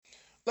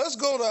Let's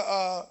go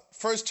to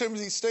 1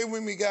 Timothy. Stay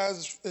with me,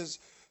 guys, as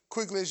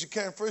quickly as you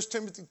can. 1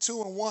 Timothy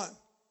 2:1.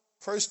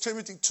 1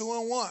 Timothy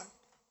 2:1.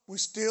 We're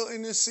still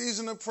in this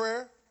season of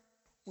prayer.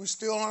 We're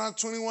still on our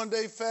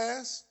 21-day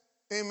fast.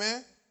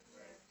 Amen.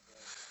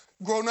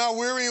 Grow not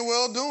weary in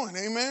well doing.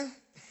 Amen.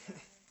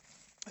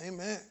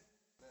 Amen.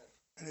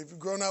 And if you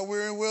grow not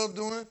weary in well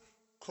doing,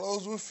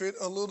 clothes will fit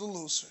a little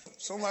looser.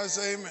 Somebody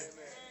say amen.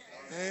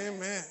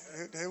 Amen.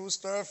 They will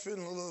start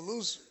fitting a little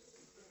looser.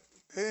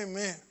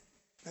 Amen.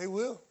 They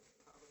will.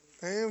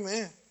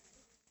 Amen.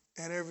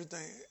 And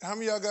everything. How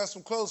many of y'all got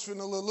some clothes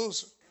fitting a little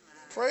looser?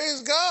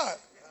 Praise God.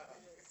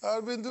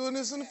 I've been doing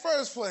this in the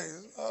first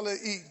place. All that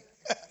eating.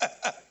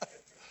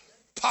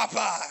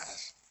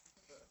 Popeyes.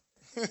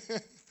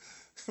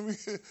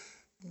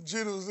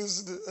 Jenna was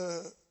listening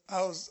to,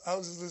 I was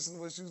just listening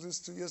to what she was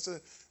listening to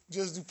yesterday.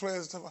 Just do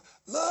prayers talking about,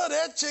 love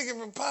that chicken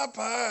from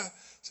Popeye.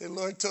 Say,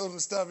 Lord told him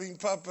to stop eating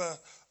Popeye.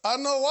 I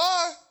know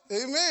why.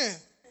 Amen.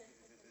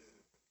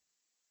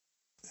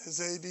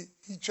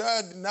 He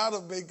tried not to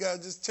obey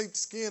God, just take the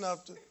skin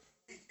off the.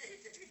 He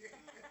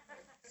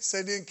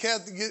said then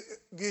Kathy get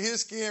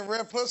his skin,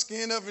 wrap her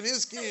skin up in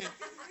his skin.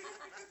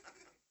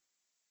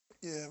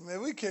 Yeah,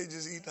 man, we can't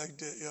just eat like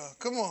that, y'all.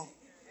 Come on.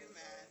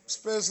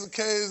 Special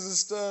occasions and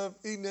stuff,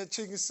 eating that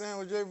chicken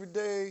sandwich every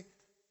day.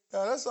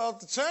 That's off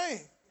the chain.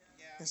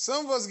 Yeah. And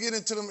some of us get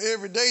into them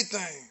everyday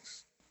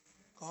things.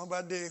 Going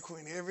by Dairy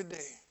Queen every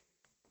day.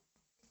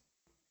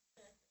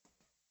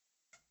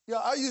 Yeah,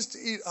 I used to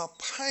eat a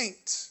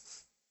pint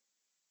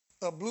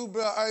of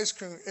Bluebell ice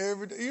cream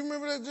every day. You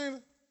remember that,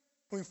 Gina?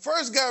 When we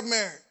first got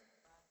married,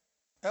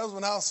 that was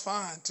when I was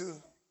fine,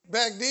 too.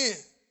 Back then,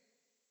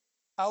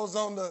 I was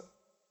on the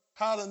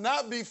how to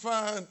not be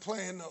fine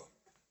plan, though.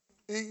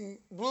 Eating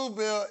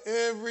Bluebell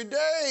every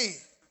day.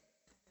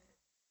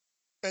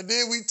 And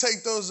then we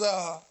take those,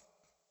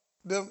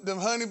 them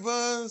honey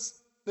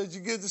buns that you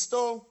get at the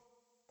store,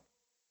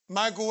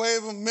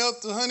 microwave them,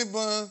 melt the honey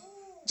bun.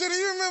 Jenny,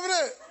 you remember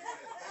that?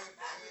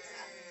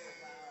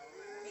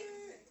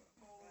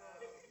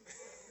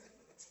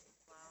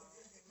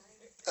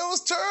 It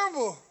was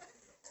terrible.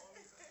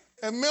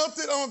 And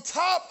melted on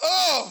top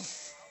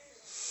of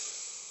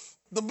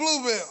the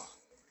Bluebell.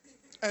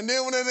 And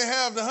then when they didn't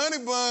have the honey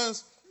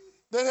buns,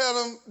 they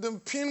had them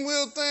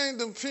pinwheel thing,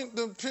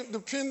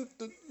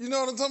 you know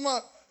what I'm talking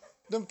about?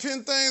 Them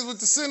pin things with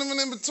the cinnamon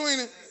in between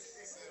it.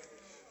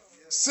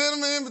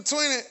 Cinnamon in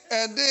between it,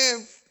 and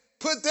then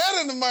put that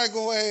in the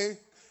microwave.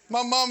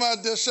 My mama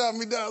out there shot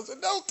me down.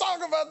 Said, don't talk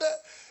about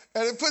that.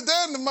 And they put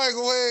that in the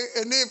microwave,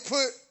 and then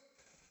put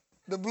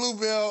the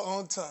Bluebell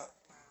on top.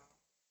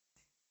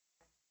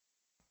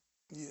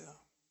 Yeah.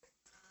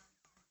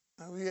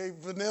 And we ate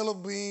vanilla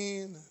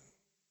bean.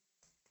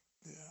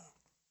 Yeah.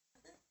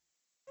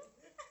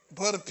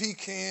 Butter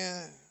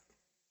pecan.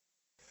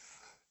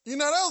 You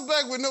know, that was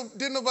back when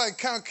didn't nobody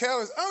count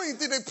calories. I don't even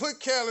think they put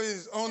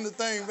calories on the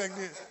thing back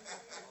then.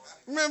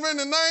 Remember in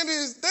the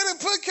 90s, they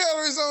didn't put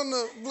calories on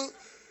the blue.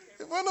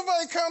 Wasn't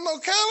nobody count no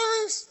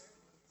calories?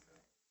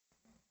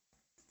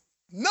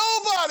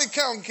 Nobody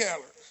counting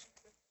calories.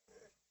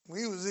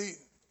 We was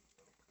eating.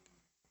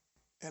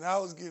 And I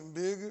was getting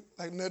bigger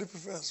like Nutty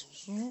Professor.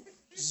 Zoop,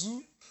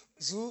 zoop,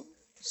 zoop,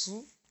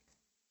 zoop.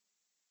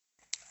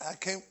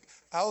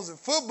 I was in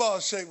football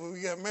shape when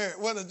we got married.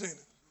 Wasn't it, Gina?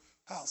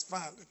 I was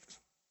fine.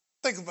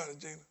 Think about it,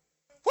 Gina.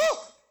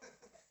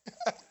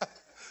 Woo!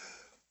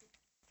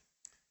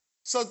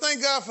 So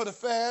thank God for the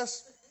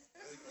fast.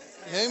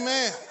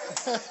 Amen.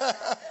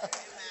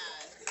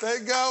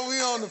 Thank God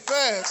we on the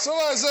fast.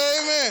 Somebody say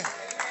amen.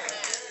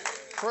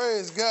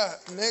 Praise God.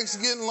 Necks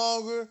getting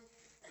longer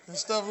and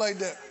stuff like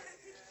that.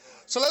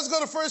 So let's go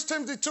to 1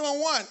 Timothy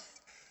 2:1.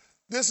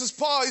 This is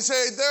Paul. He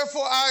said,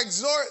 therefore I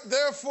exhort,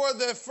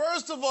 that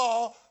first of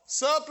all,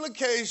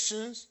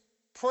 supplications,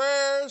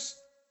 prayers,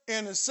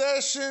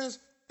 intercessions,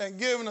 and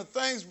giving of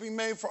thanks be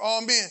made for all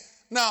men.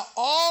 Now,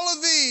 all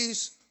of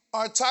these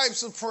are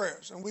types of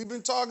prayers. And we've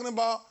been talking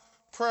about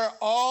prayer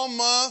all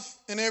month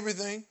and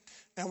everything.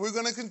 And we're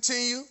going to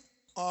continue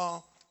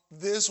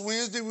this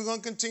Wednesday. We're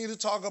going to continue to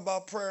talk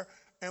about prayer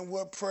and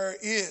what prayer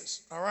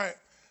is. All right.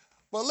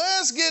 But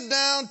let's get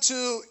down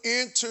to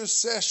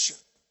intercession.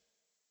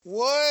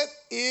 What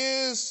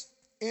is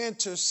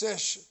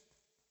intercession?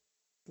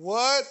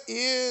 What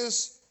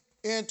is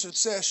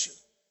intercession?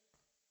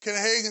 Ken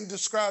Hagin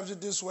describes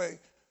it this way.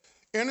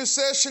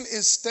 Intercession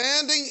is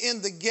standing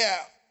in the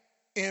gap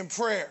in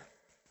prayer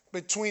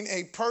between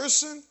a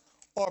person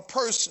or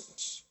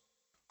persons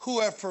who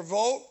have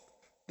provoked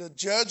the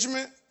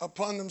judgment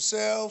upon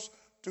themselves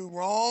through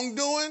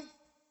wrongdoing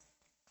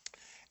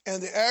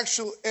and the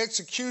actual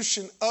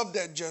execution of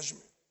that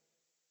judgment.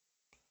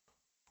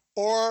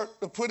 Or,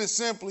 to put it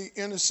simply,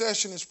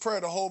 intercession is prayer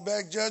to hold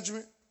back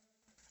judgment.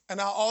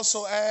 And I'll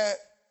also add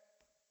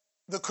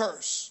the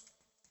curse.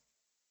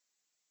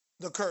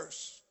 The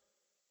curse.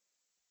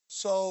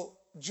 So,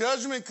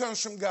 judgment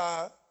comes from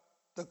God.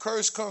 The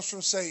curse comes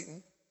from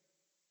Satan.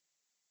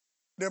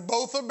 They're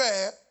both are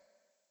bad.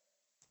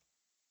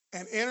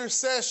 And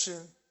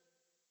intercession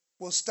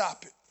will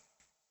stop it.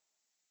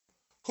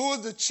 Who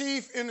is the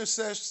chief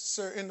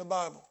intercessor in the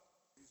Bible?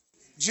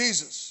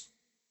 Jesus.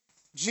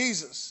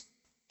 Jesus.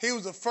 He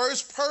was the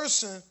first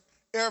person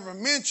ever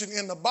mentioned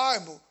in the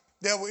Bible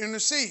that would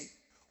intercede.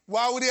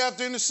 Why would he have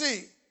to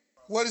intercede?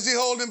 What is he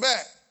holding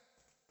back?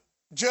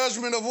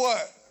 Judgment of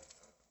what?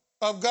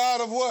 Of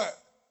God of what?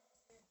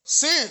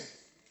 Sin.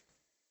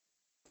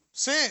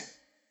 Sin.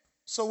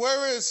 So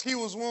where is he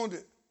was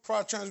wounded for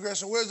our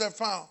transgression? Where is that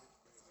found?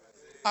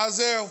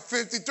 Isaiah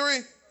 53.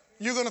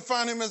 You're going to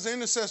find him as the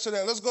intercessor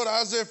there. Let's go to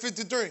Isaiah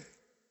 53.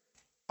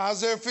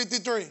 Isaiah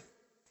 53.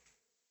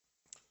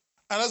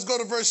 And let's go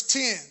to verse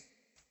 10.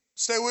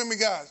 Stay with me,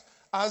 guys.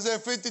 Isaiah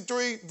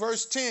 53,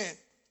 verse 10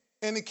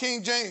 in the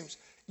King James.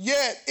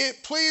 Yet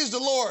it pleased the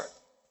Lord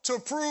to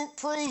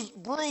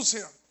bruise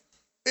him.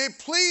 It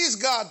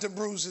pleased God to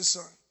bruise his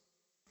son.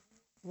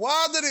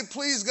 Why did it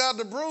please God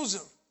to bruise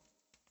him?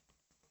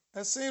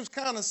 That seems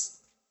kind of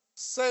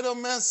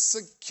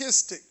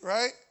sadomasochistic,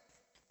 right?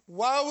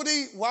 Why would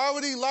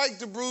he like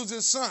to bruise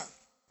his son?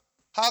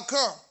 How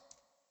come?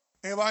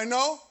 Anybody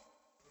know?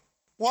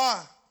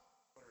 Why?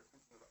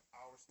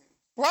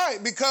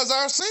 Right, because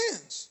our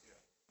sins.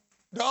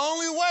 The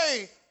only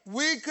way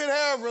we could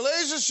have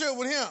relationship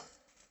with him,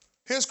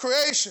 his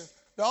creation,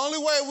 the only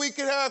way we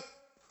could have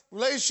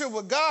relationship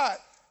with God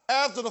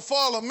after the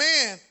fall of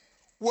man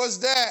was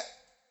that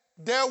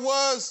there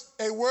was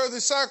a worthy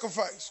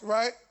sacrifice,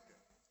 right?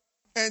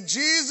 And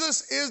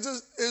Jesus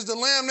is the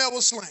lamb that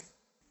was slain.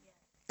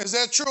 Is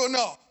that true or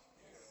no?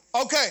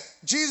 Okay,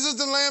 Jesus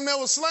the lamb that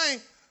was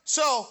slain.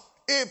 So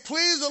it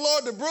pleased the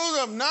Lord to bruise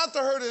him, not to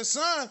hurt his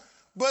son,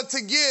 but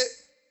to get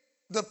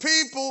the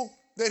people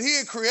that he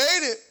had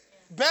created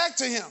back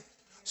to him.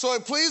 So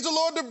it pleased the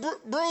Lord to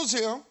bruise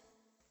him.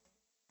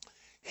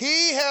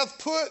 He hath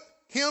put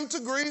him to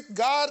grief.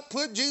 God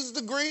put Jesus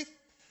to grief.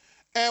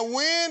 And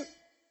when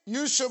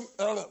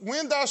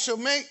thou shalt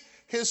make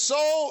his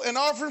soul an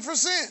offering for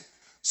sin.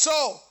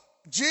 So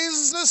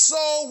Jesus'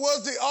 soul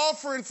was the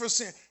offering for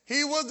sin.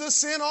 He was the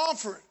sin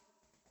offering.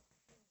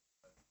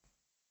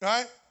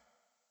 Right?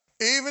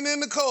 Even in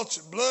the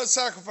culture, blood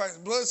sacrifice,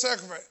 blood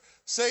sacrifice.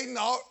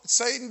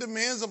 Satan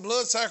demands a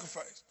blood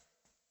sacrifice.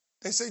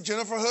 They say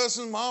Jennifer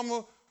Hudson's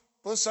mama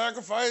was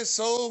sacrificed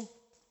so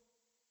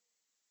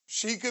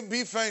she could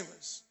be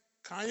famous.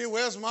 Kanye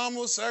West's mama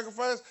was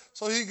sacrificed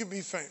so he could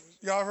be famous.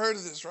 Y'all heard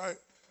of this, right?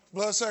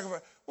 Blood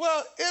sacrifice.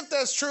 Well, if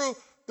that's true,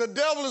 the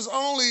devil is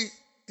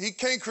he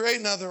can't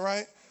create nothing,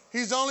 right?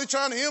 He's only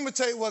trying to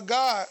imitate what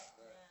God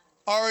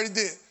already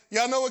did.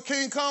 Y'all know what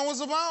King Kong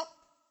was about?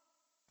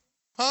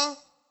 Huh?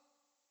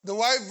 The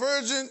white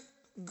virgin,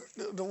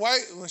 I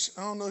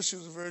don't know if she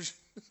was a virgin,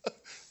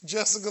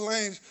 Jessica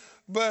Lange,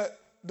 but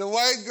the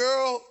white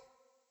girl,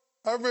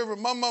 I remember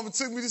my mama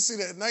took me to see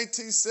that in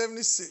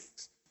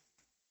 1976,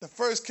 the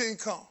first King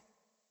Kong.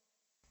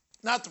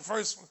 Not the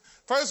first one.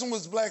 First one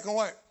was black and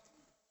white.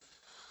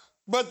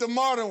 But the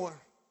modern one,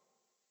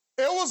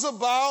 it was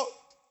about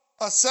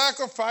a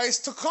sacrifice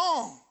to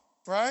Kong,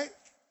 right?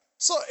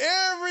 So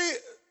every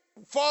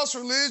false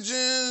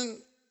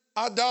religion,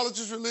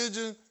 idolatrous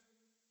religion,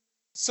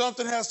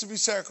 something has to be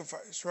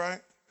sacrificed,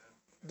 right?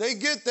 They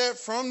get that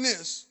from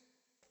this,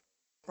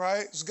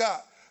 right? It's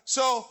God.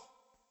 So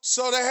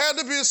there had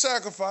to be a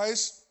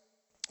sacrifice.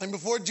 And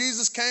before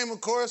Jesus came,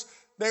 of course,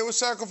 they were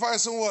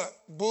sacrificing what?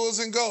 Bulls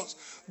and goats.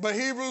 But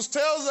Hebrews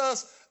tells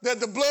us that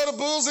the blood of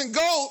bulls and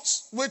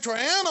goats, which were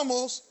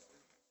animals,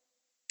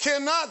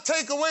 cannot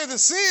take away the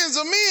sins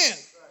of men.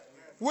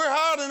 We're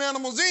higher than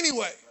animals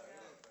anyway.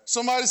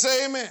 Somebody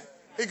say amen.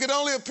 It could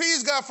only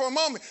appease God for a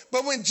moment.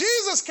 But when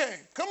Jesus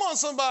came, come on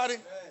somebody,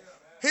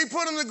 he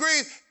put him to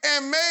grief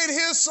and made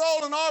his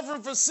soul an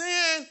offering for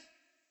sin.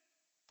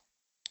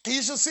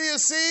 He shall see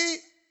his seed,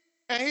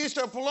 and he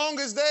shall prolong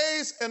his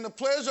days, and the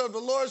pleasure of the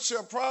Lord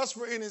shall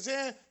prosper in his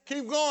hand.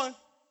 Keep going.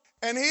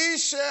 And he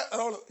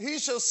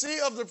shall see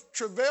of the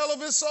travail of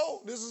his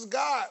soul. This is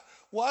God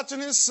watching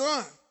his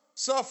son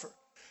suffer,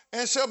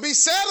 and shall be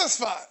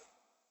satisfied.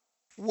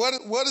 What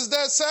is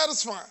that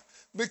satisfying?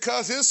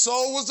 Because his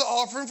soul was the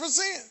offering for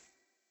sin.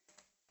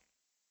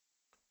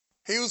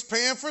 He was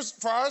paying for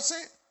our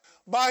sin.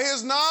 By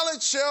his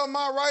knowledge shall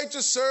my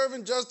righteous serve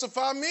and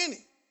justify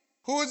many.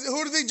 Who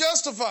did he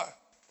justify?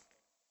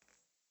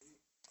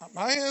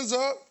 My hands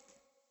up,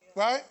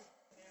 right?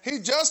 He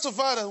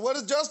justified us. What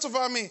does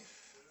justify mean?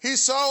 He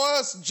saw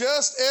us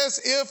just as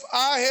if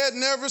I had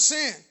never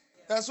sinned.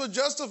 That's what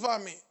justify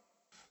means.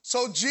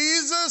 So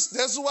Jesus,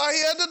 this is why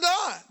he had to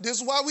die. This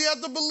is why we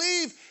have to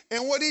believe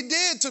in what he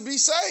did to be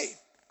saved.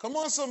 Come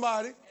on,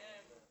 somebody.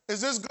 Is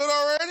this good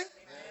already?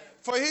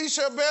 For he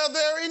shall bear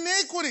their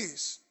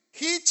iniquities.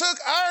 He took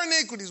our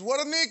iniquities.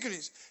 What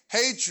iniquities?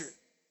 Hatred,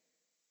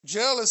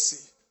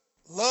 jealousy,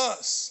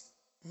 lust,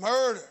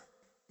 murder,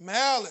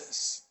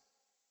 malice,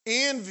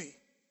 envy.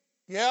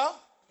 Yeah?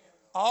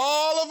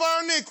 All of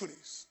our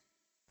iniquities.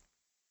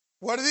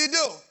 What did he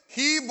do?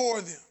 He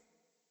bore them.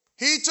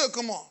 He took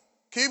them on.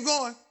 Keep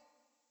going.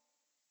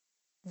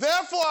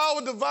 Therefore, I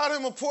will divide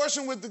him a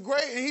portion with the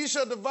great, and he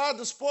shall divide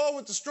the spoil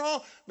with the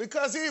strong,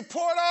 because he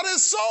poured out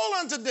his soul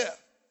unto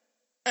death.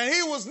 And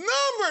he was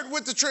numbered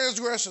with the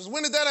transgressors.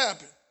 When did that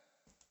happen?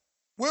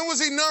 When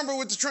was he numbered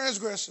with the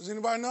transgressors?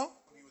 Anybody know?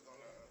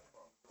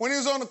 When he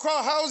was on the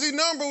cross. How was he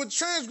numbered with the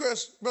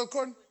transgressors, Brother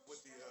Courtney?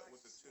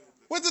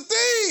 With the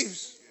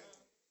thieves.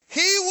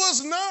 He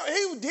was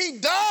he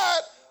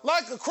died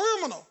like a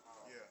criminal.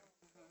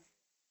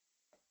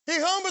 He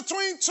hung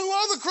between two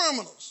other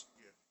criminals.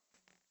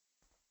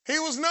 He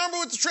was numbered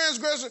with the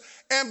transgressor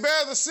and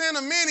bare the sin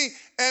of many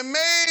and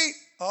made,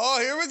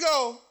 here we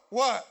go,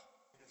 what?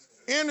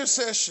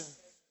 Intercession.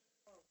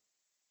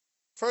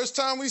 First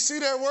time we see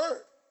that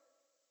word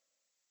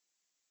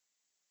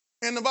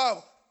in the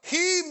Bible.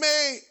 He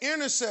made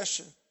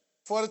intercession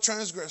for the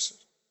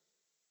transgressors.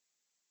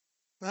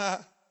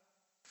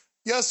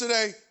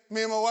 Yesterday,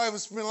 me and my wife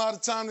was spending a lot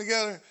of time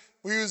together.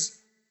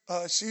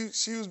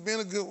 She was being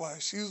a good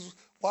wife. She was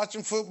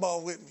watching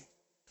football with me.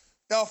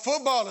 Y'all,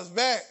 football is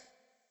back.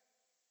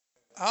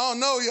 I don't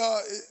know,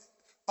 y'all.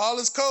 All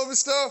this COVID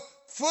stuff,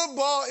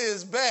 football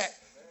is back.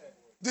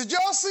 Did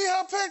y'all see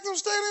how packed them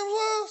stadiums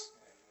was?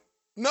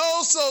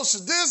 No social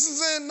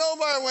distancing,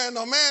 nobody wearing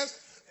no mask.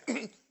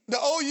 The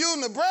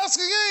OU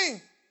Nebraska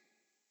game,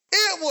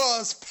 it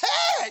was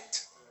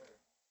packed.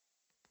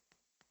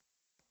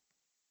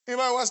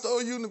 Anybody watch the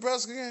OU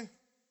Nebraska game?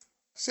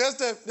 See,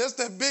 that's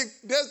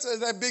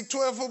that Big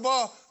 12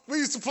 football. We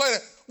used to play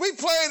that. We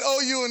played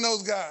OU and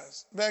those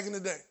guys back in the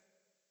day.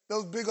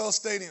 Those big old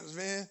stadiums,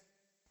 man.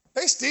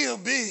 They still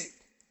big.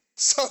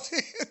 So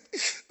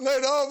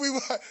later on,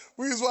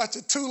 we was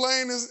watching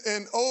Tulane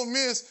and Ole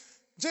Miss.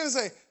 Jenny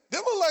say, they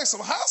look like some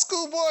high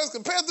school boys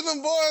compared to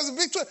them boys in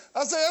Big 12.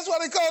 I said, that's why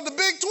they call it the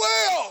Big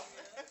 12.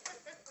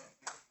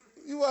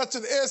 You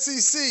watching the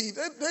SEC.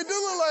 They do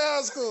look like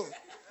high school.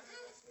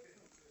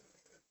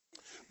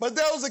 But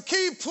there was a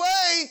key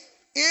play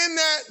in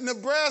that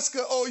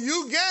Nebraska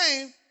OU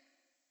game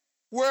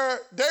where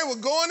they were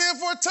going in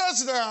for a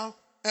touchdown,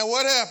 and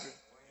what happened?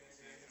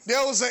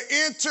 There was an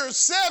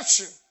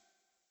interception.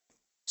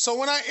 So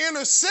when I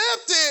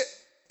intercepted,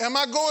 am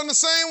I going the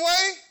same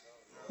way?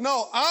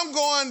 No, I'm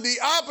going the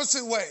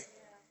opposite way.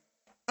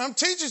 I'm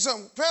teaching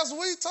something. Pastor,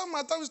 what are you talking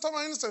about? I thought we was talking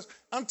about intercession.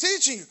 I'm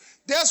teaching you.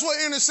 That's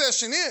what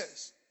intercession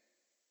is.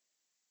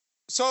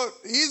 So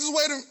the easiest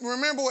way to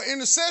remember what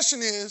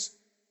intercession is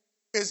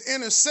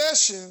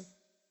intercession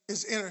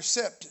is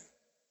intercepting.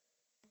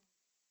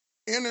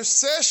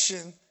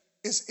 Intercession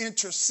is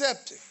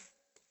intercepting.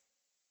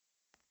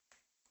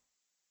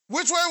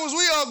 Which way was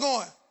we all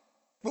going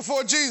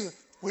before Jesus?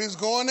 We was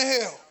going to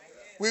hell.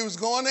 We was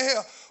going to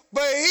hell.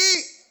 But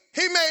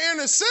he made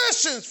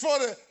intercessions for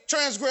the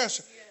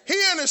transgression. He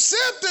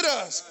intercepted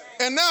us.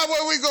 And now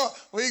where we go?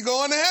 We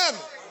going to heaven.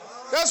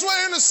 That's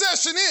what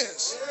intercession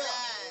is.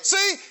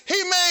 See,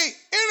 he made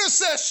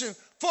intercession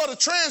for the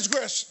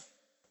transgression.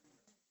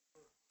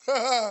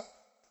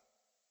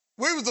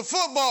 We was the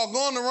football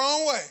going the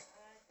wrong way,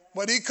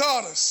 but he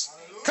caught us.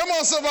 Come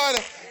on, somebody.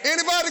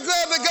 Anybody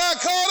glad that God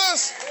caught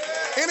us?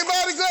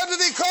 Anybody glad that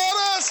he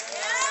caught us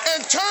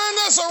and turned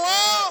us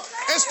around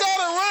and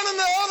started running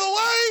the other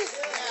way?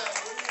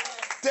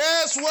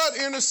 That's what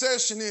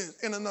intercession is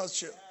in a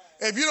nutshell.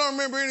 If you don't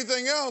remember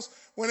anything else,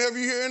 whenever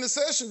you hear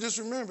intercession, just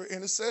remember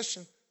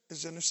intercession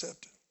is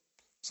intercepted.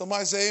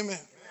 Somebody say amen.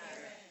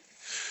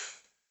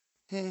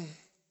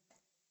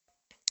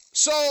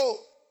 So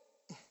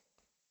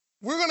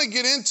we're going to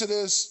get into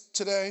this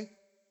today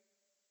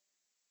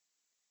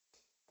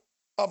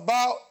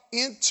about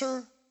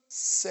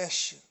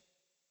intercession.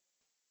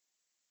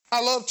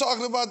 I love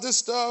talking about this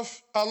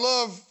stuff. I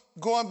love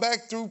going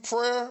back through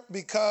prayer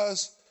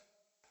because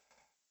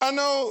I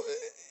know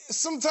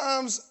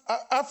sometimes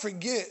I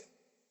forget.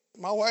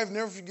 My wife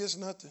never forgets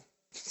nothing.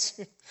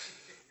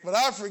 But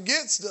I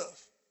forget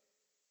stuff.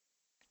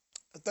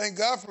 I thank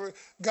God for it.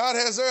 God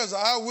has her as an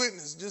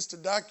eyewitness just to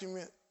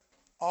document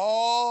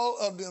all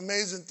of the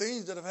amazing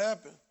things that have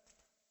happened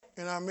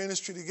in our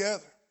ministry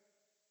together.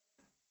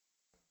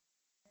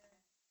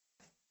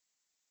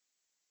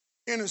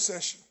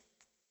 Intercession.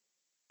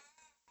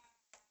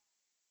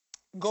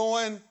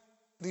 Going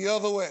the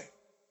other way,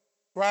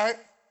 right?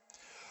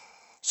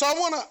 So I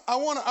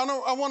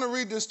want to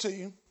read this to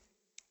you.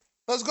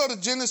 Let's go to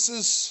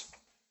Genesis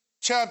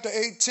chapter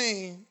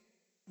 18,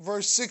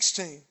 verse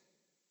 16.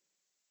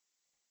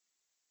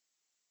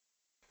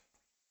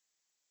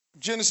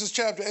 Genesis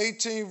chapter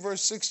 18,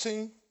 verse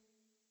 16.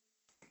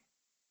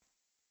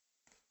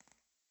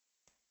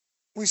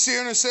 We see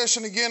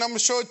intercession again. I'm going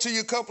to show it to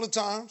you a couple of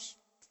times.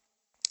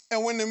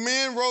 And when the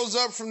men rose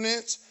up from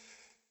thence,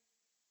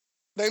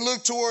 they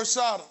looked toward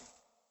Sodom.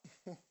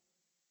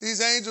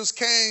 These angels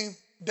came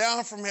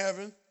down from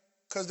heaven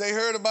because they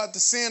heard about the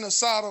sin of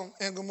Sodom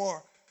and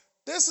Gomorrah.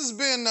 This has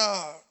been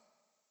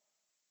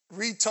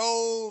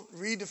retold,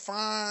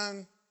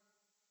 redefined,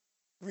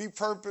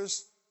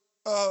 repurposed.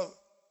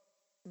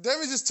 Let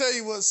me just tell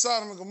you what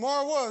Sodom and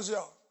Gomorrah was,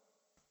 y'all.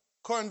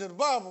 According to the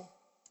Bible,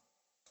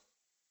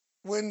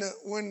 when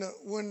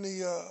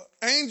the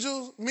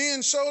angels,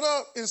 men showed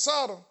up in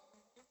Sodom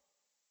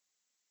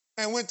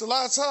and went to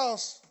Lot's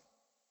house,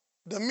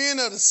 the men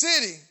of the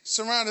city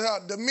surrounded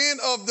out. The men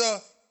of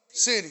the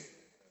city.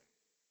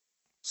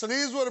 So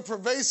these were the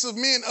pervasive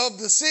men of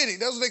the city.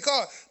 That's what they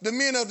call it. The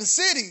men of the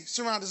city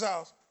surround his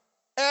house,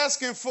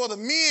 asking for the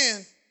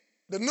men,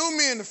 the new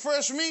men, the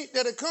fresh meat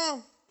that had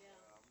come,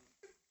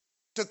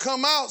 to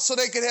come out so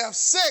they could have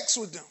sex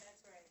with them.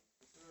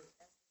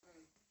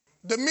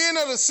 The men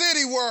of the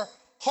city were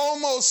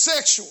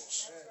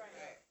homosexuals.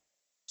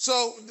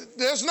 So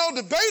there's no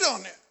debate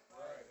on that.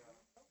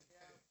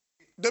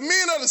 The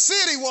men of the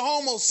city were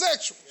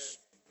homosexuals.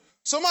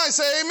 Somebody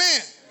say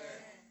amen.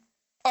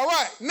 All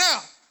right, now,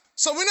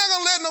 so we're not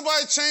going to let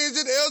nobody change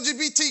it. The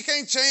LGBT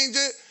can't change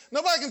it.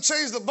 Nobody can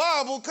change the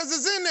Bible because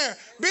it's in there.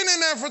 Been in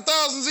there for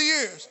thousands of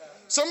years.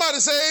 Somebody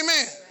say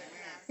amen.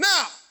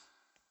 Now,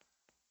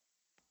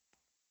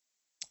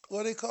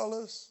 what do they call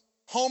us?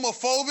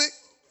 Homophobic.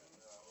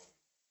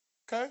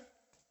 Okay?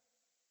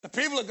 The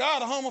people of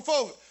God are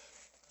homophobic.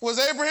 Was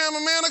Abraham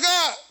a man of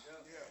God?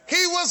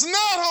 He was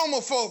not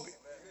homophobic.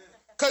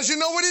 Because you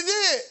know what he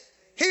did?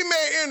 He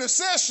made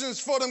intercessions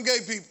for them gay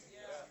people.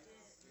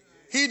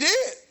 He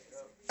did.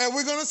 And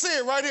we're going to see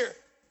it right here.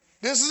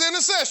 This is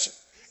intercession.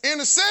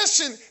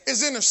 Intercession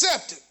is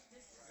intercepted.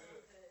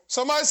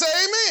 Somebody say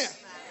amen.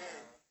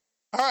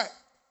 All right.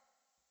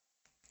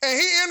 And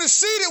he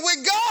interceded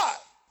with God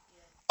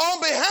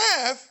on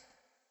behalf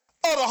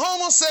of the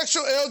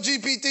homosexual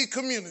LGBT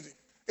community.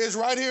 It's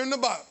right here in the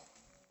Bible.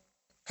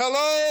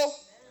 Hello?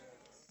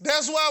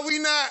 That's why we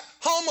not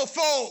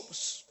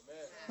homophobes.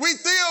 We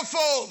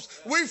theophobes.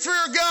 We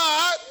fear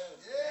God.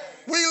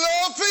 We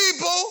love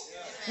people.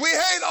 We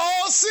hate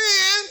all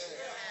sin.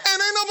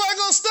 And ain't nobody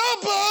going to stop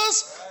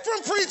us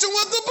from preaching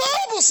what the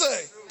Bible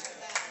say.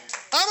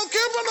 I don't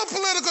care about no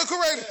political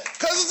correctness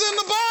because it's in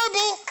the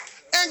Bible.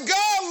 And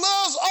God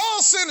loves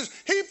all sinners.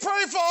 He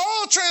prayed for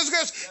all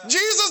transgressions.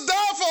 Jesus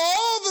died for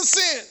all the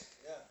sin.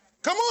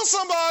 Come on,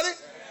 somebody.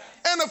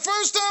 And the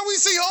first time we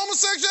see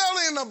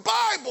homosexuality in the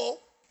Bible,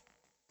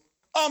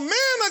 a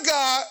man of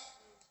God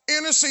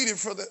interceded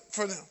for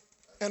them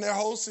and their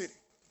whole city.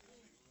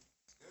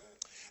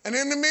 And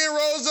then the men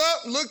rose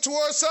up, looked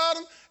towards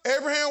Sodom.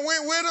 Abraham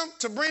went with them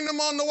to bring them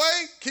on the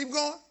way. Keep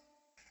going.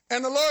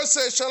 And the Lord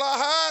said, shall I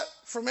hide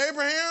from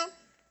Abraham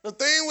the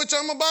thing which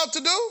I'm about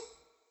to do?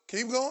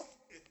 Keep going.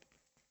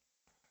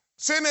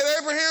 Saying that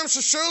Abraham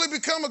shall surely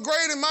become a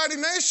great and mighty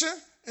nation,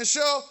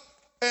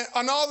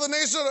 and all the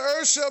nations of the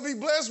earth shall be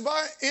blessed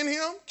in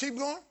him. Keep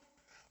going.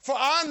 For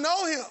I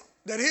know him,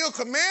 that he'll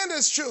command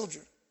his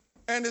children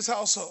and his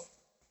household.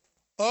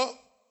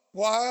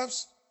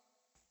 Wives,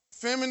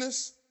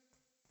 feminists.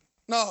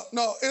 No,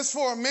 it's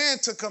for a man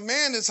to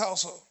command his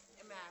household.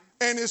 Amen.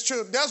 And his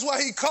children. That's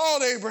why he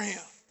called Abraham.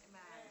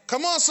 Amen.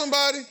 Come on,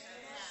 somebody. Amen.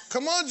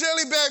 Come on,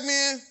 jellyback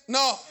man.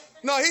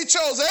 No, he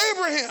chose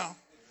Abraham.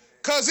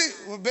 Because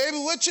well, baby,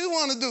 what you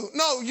want to do?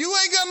 No, you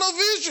ain't got no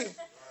vision.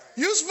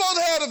 You supposed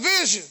to have a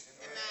vision.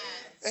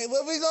 Amen. Hey,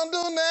 what we going to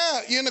do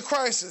now? You're in a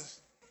crisis.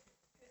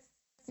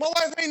 My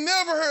wife ain't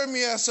never heard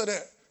me answer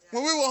that.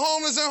 When we were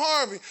homeless in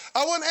Harvey,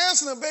 I wasn't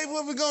answering her, baby,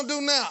 what we going to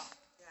do now?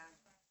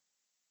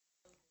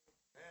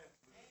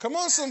 Come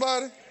on,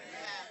 somebody.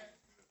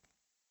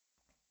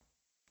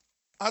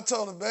 I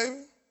told her,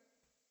 baby,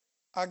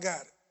 I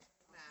got it.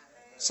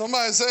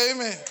 Somebody say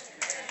amen.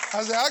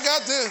 I said, I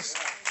got this.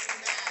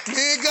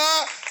 Me and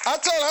God, I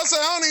told her, I said,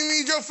 I don't even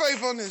need your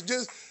faith on this.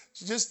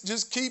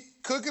 Just keep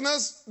cooking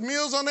us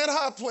meals on that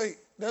hot plate.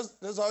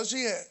 That's all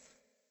she had.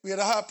 We had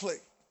a hot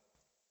plate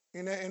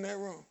in that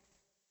room.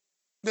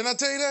 Didn't I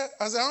tell you that?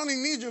 I said, I don't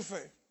even need your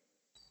faith.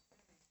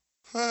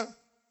 Huh?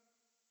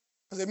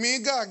 I said, me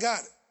and God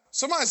got it.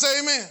 Somebody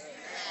say amen. Amen.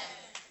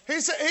 He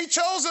said he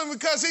chose him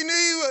because he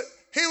knew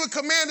he would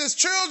command his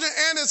children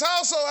and his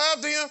household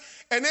after him,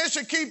 and they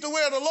should keep the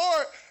way of the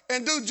Lord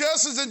and do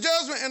justice and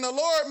judgment, and the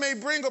Lord may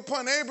bring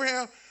upon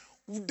Abraham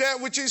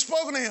that which he's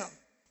spoken to him.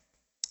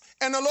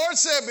 And the Lord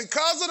said,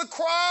 because of the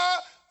cry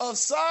of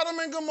Sodom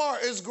and Gomorrah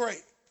is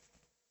great,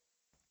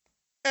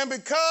 and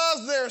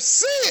because their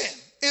sin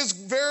is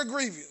very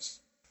grievous,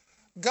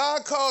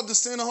 God called the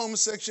sin of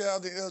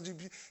homosexuality and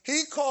LGBT.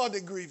 He called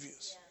it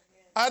grievous.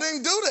 I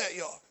didn't do that,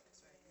 y'all.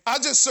 I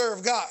just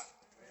served God.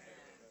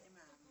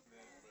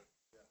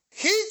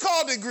 He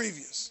called it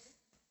grievous.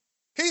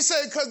 He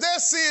said, because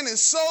that sin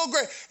is so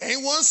great.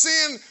 Ain't one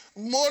sin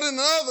more than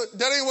another.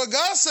 That ain't what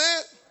God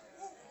said.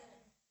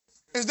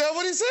 Is that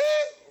what he said?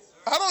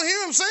 I don't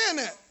hear him saying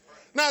that.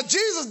 Now,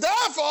 Jesus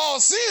died for all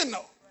sin,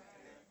 though.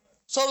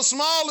 So the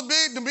small, the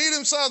big, the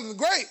medium size, and the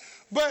great.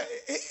 But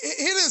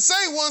he didn't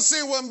say one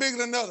sin wasn't bigger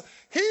than another.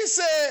 He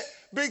said,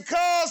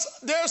 because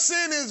their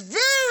sin is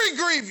very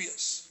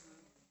grievous,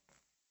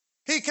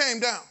 he came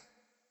down.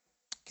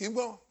 Keep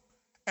going.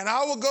 And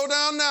I will go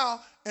down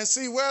now and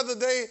see whether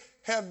they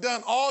have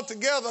done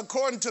altogether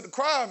according to the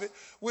cry of it,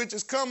 which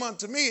has come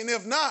unto me. And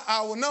if not,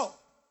 I will know.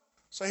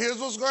 So here's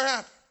what's going to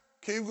happen.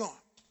 Keep going.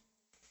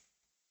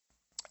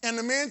 And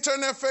the men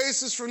turned their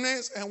faces from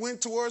thence and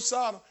went towards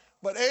Sodom.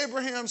 But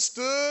Abraham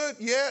stood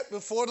yet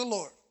before the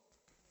Lord.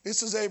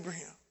 This is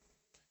Abraham,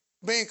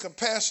 being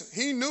compassionate.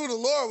 He knew the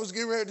Lord was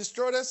getting ready to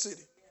destroy that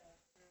city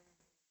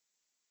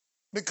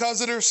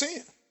because of their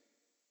sin.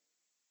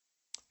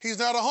 He's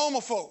not a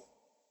homophobe.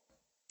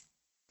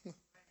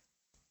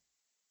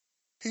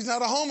 He's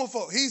not a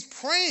homophobe. He's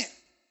praying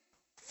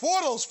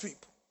for those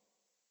people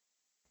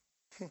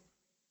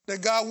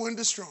that God wouldn't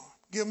destroy them.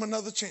 Give them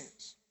another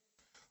chance.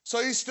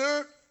 So he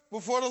stood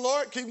before the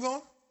Lord. Keep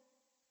going.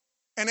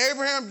 And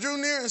Abraham drew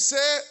near and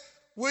said,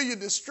 will you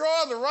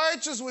destroy the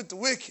righteous with the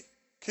wicked?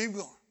 Keep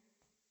going.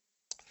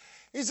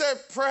 He said,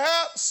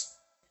 perhaps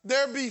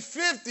there be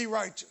 50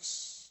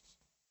 righteous.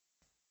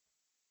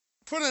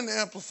 Put in the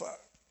Amplified.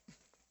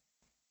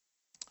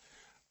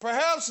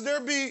 Perhaps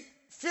there be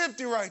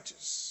 50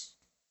 righteous,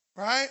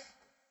 right?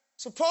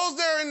 Suppose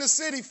there in the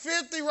city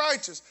 50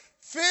 righteous,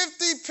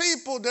 50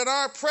 people that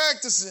aren't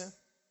practicing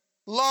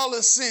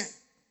lawless sin,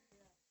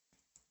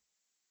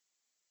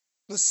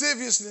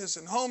 lasciviousness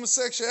and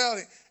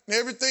homosexuality and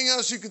everything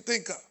else you could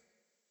think of.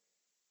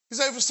 He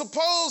said,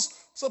 suppose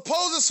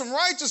there's some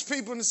righteous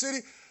people in the city.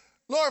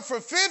 Lord, for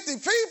 50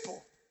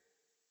 people,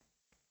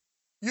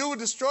 you would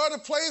destroy the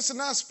place and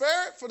not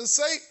spare it for the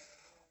sake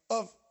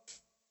of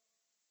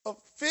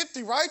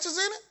 50 righteous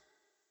in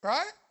it,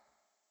 right?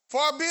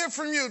 Far be it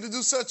from you to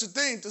do such a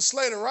thing, to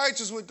slay the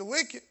righteous with the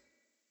wicked,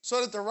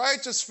 so that the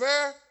righteous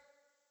fare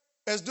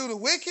as do the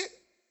wicked.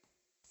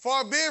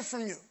 Far be it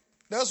from you.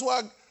 That's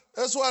why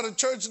the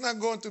church is not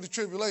going through the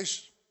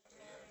tribulation.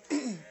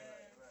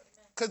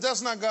 Because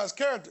that's not God's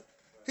character.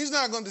 He's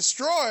not going to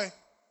destroy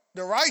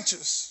the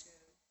righteous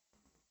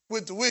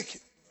with the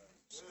wicked.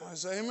 Somebody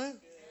say amen.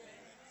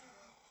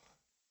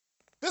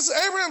 This is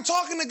Abraham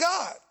talking to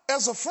God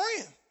as a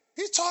friend.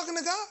 He's talking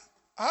to God.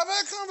 I've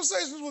had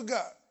conversations with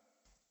God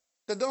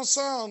that don't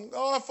sound,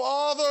 oh,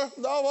 Father,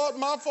 oh,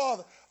 my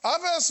Father.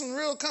 I've had some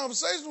real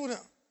conversations with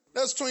him.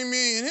 That's between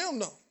me and him,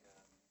 though.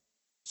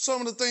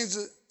 Some of the things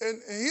that,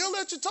 and he'll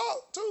let you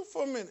talk, too,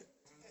 for a minute.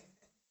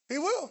 He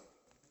will.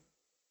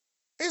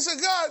 He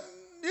said, God,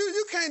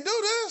 you can't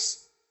do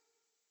this.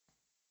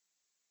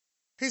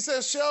 He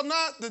says, shall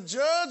not the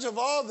judge of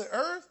all the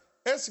earth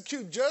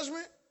execute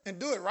judgment and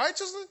do it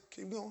righteously?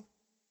 Keep going.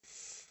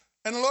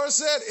 And the Lord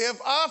said, if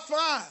I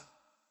find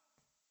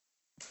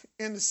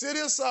in the city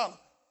of Sodom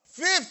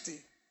 50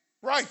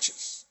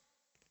 righteous,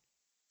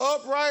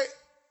 upright,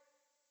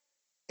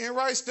 in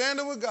right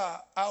standing with God,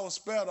 I will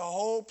spare the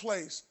whole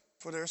place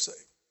for their sake.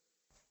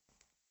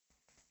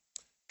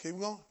 Keep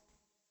going.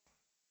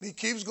 He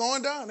keeps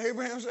going down.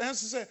 Abraham's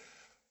answer said,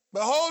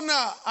 behold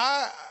now,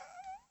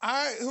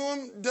 I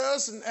whom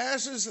dust and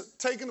ashes have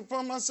taken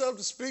upon myself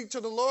to speak to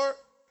the Lord.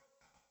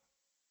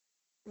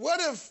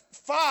 What if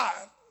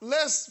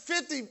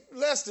 50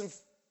 less than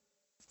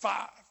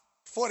 5,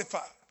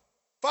 45?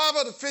 5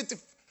 of the 50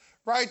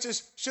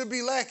 righteous should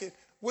be lacking.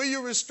 Will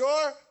you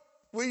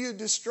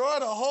destroy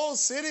the whole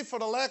city for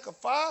the lack of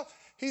 5?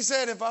 He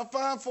said, if I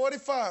find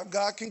 45,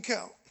 God can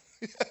count.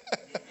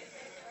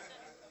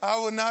 I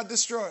will not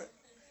destroy it.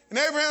 And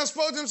Abraham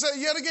spoke to him and said,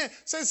 yet again,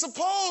 say,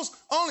 suppose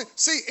only,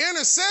 see,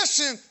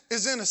 intercession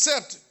is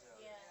intercepted.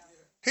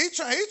 He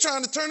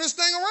trying to turn this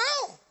thing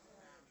around.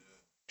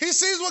 He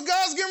sees what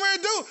God's getting ready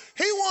to do.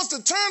 He wants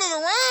to turn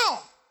it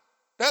around.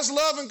 That's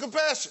love and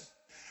compassion.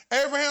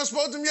 Abraham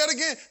spoke to him yet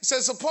again and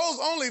said, suppose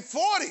only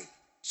 40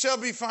 shall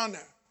be found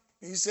there.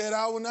 He said,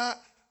 I will not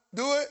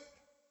do it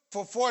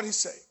for 40's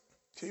sake.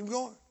 Keep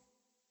going.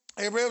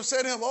 Abraham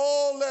said to him,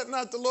 oh, let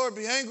not the Lord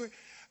be angry.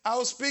 I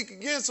will speak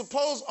again.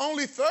 Suppose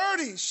only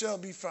 30 shall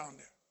be found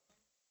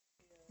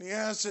there. He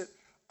answered,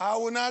 I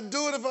will not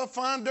do it if I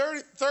find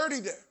 30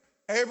 there.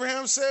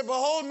 Abraham said,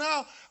 behold,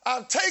 now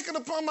I've taken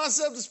upon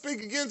myself to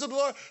speak again to the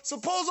Lord.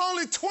 Suppose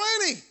only 20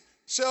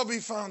 shall be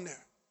found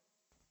there.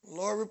 The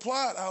Lord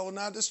replied, I will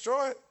not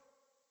destroy it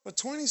for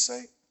 20's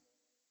sake.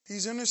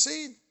 He's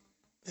interceding.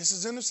 This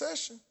is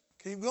intercession.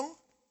 Keep going.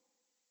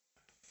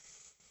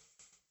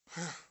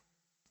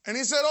 And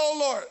he said, oh,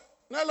 Lord,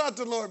 now let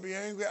the Lord be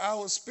angry. I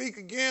will speak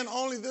again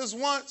only this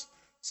once.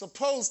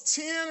 Suppose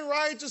 10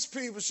 righteous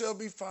people shall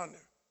be found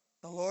there.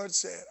 The Lord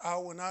said, I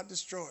will not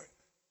destroy it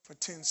for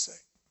 10's sake.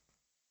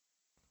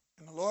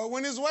 And the Lord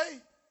went his way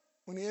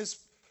when he has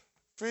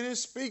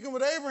finished speaking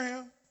with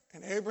Abraham,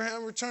 and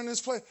Abraham returned to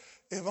his place.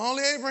 If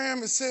only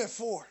Abraham had said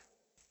 4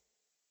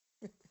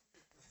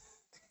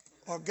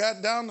 or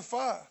got down to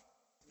 5,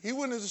 he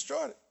wouldn't have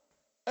destroyed it.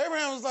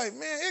 Abraham was like,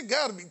 man, it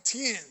got to be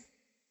 10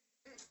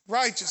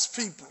 righteous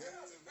people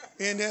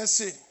in that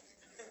city.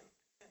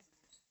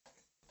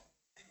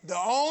 The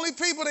only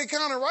people they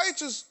counted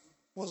righteous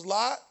was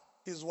Lot,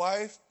 his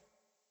wife,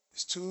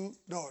 his 2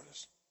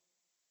 daughters.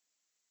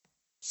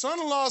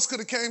 Son-in-laws could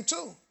have came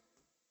too,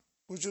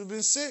 which would have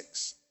been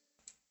 6.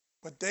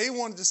 But they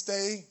wanted to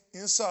stay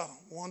in Sodom.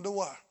 Wonder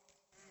why.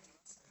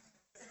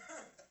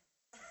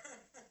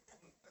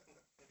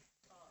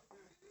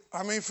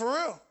 I mean, for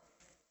real.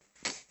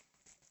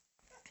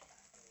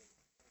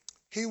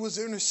 He was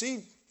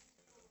interceding.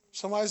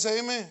 Somebody say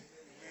amen.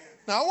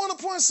 Now, I want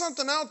to point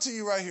something out to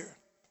you right here.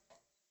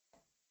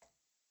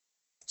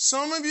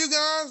 Some of you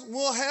guys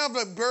will have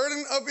a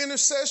burden of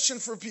intercession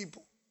for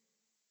people.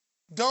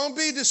 Don't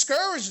be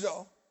discouraged,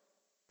 though.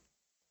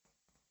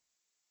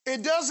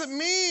 It doesn't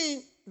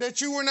mean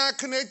that you were not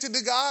connected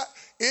to God.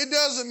 It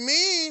doesn't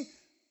mean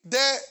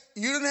that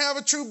you didn't have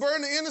a true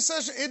burden of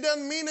intercession. It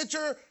doesn't mean that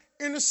your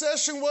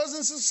intercession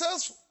wasn't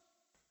successful.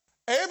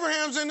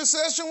 Abraham's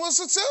intercession was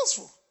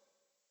successful.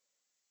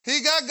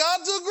 He got God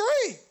to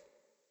agree.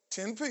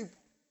 10 people.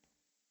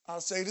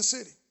 I'll say the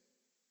city.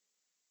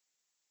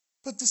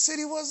 But the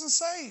city wasn't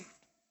saved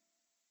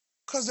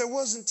because there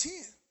wasn't 10.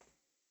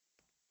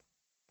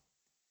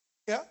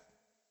 Yeah?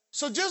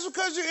 So just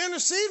because you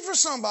intercede for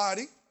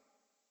somebody,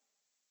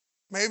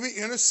 maybe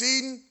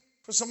interceding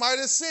for somebody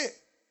that's sick,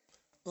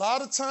 a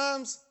lot of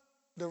times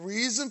the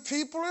reason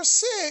people are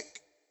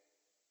sick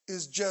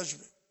is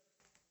judgment.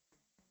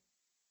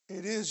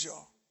 It is,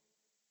 y'all.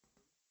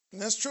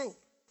 And that's true.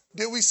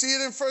 Did we see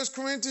it in 1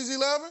 Corinthians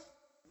 11?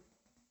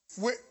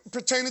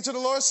 Pertaining to the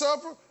Lord's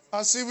Supper?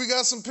 I see we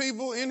got some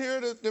people in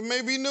here that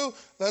may be new.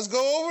 Let's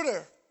go over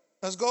there.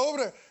 Let's go over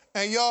there.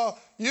 And y'all,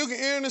 you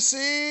can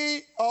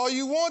intercede all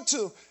you want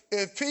to.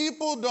 If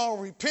people don't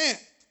repent,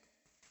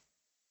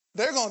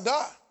 they're going to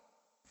die.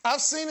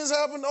 I've seen this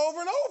happen over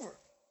and over.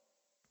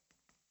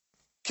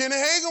 Kenny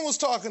Hagin was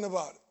talking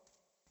about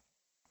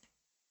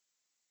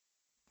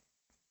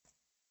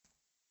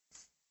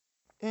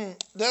it.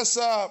 That's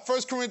 1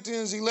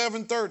 Corinthians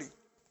 11:30.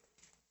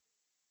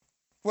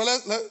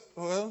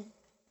 Well,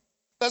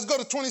 let's go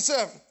to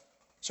 27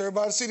 so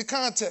everybody see the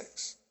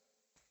context.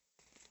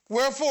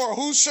 Wherefore,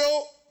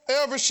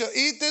 whosoever shall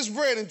eat this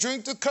bread and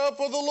drink the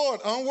cup of the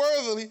Lord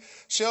unworthily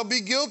shall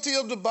be guilty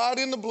of the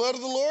body and the blood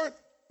of the Lord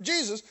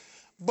Jesus.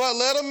 But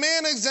let a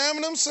man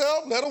examine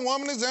himself. Let a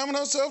woman examine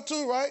herself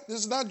too, right? This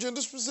is not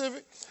gender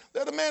specific.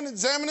 Let a man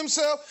examine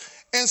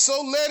himself, and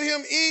so let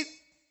him eat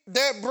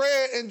that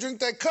bread and drink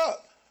that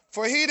cup.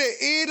 For he that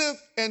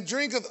eateth and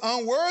drinketh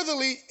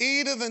unworthily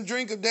eateth and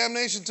drinketh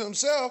damnation to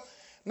himself,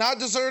 not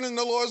discerning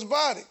the Lord's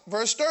body.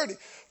 Verse 30.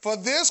 For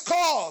this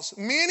cause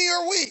many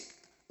are weak.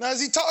 Now is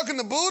he talking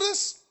to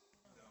Buddhists,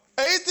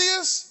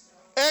 atheists,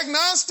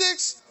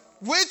 agnostics,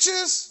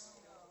 witches?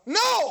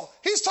 No,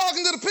 he's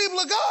talking to the people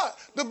of God.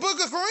 The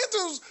book of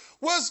Corinthians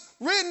was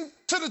written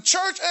to the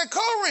church at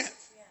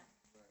Corinth.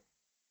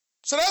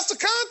 So that's the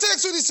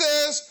context when he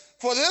says,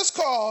 for this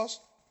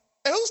cause.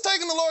 And who's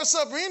taking the Lord's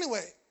Supper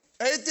anyway?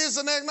 Atheists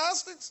and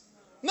agnostics?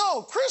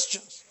 No,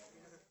 Christians.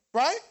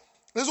 Right?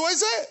 This is what he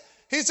said.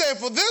 He said,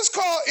 for this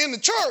cause in the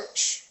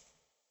church,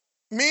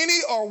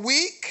 many are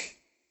weak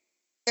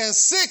and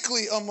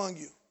sickly among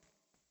you.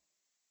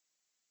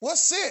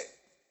 What's sick?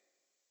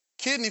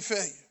 Kidney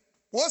failure.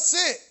 What's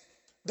sick?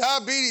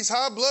 Diabetes,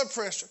 high blood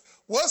pressure.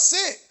 What's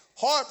sick?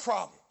 Heart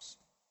problems.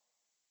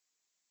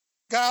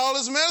 Got all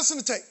this medicine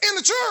to take in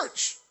the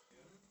church.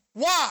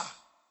 Why?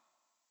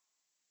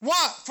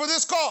 Why? For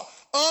this cause,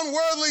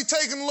 unworthily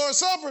taking the Lord's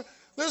Supper.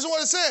 Listen to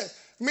what it says.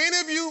 Many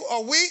of you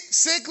are weak,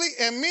 sickly,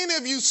 and many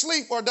of you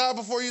sleep or die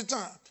before your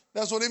time.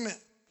 That's what it meant.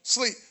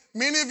 Sleep.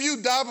 Many of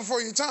you die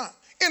before your time.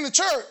 In the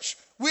church,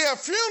 we have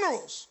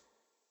funerals.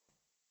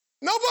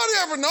 Nobody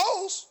ever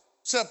knows,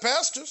 except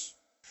pastors.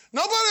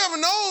 Nobody ever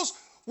knows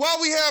why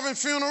we having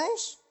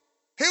funerals.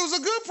 He was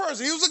a good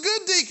person. He was a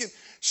good deacon.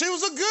 She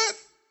was a good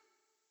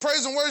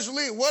praise and worship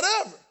leader,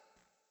 whatever.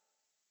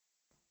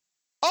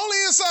 Only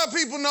inside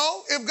people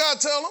know if God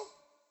tell them.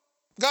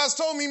 God's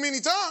told me many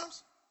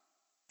times.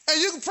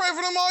 And you can pray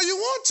for them all you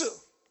want to,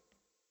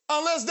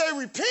 unless they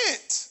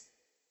repent.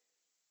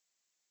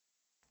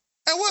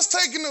 And what's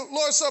taking the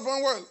Lord's Supper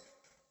unworthy?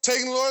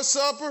 Taking the Lord's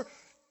Supper.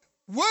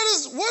 What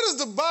is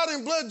the body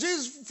and blood of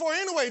Jesus for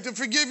anyway? To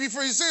forgive you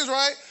for your sins,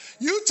 right?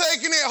 You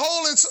taking it,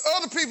 holding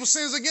other people's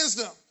sins against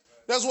them.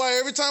 That's why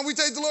every time we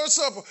take the Lord's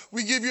Supper,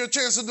 we give you a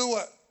chance to do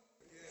what?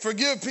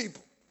 Forgive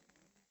people.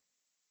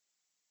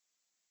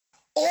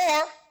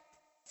 Or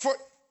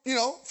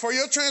for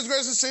your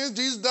transgression sins,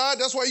 Jesus died.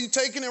 That's why you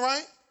taking it,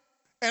 right?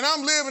 And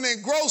I'm living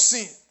in gross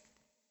sin.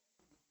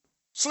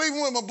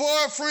 Sleeping with my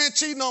boyfriend,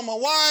 cheating on my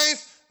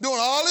wife, doing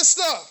all this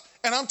stuff.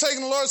 And I'm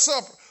taking the Lord's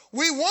Supper.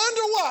 We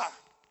wonder why.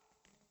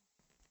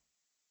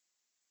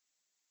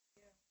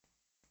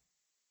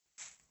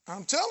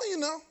 I'm telling you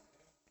now.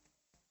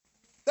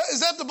 Is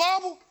that the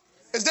Bible?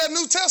 Is that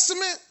New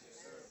Testament?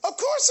 Of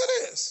course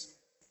it is.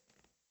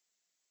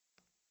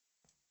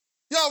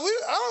 Y'all,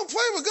 I don't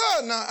play with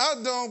God now. I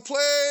don't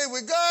play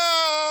with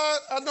God.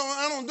 I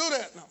don't do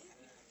that now.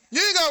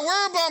 You ain't got to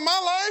worry about my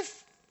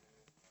life.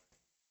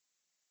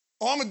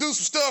 Oh, I'm going to do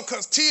some stuff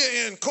because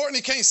Tia and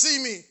Courtney can't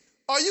see me.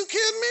 Are you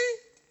kidding me?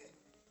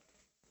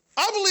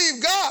 I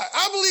believe God.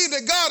 I believe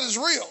that God is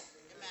real.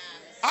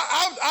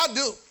 I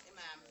do.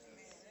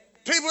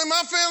 People in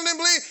my family didn't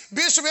believe.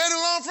 Bishop Eddie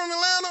Long from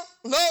Atlanta,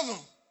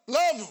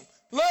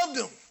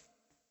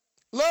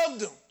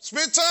 loved him,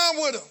 spent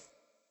time with him.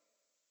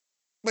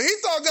 But he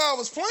thought God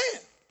was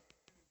playing.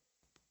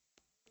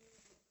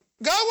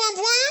 God wasn't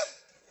playing.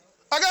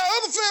 I got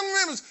other family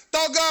members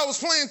thought God was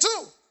playing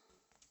too.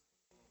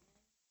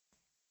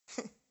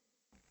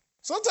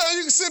 Sometimes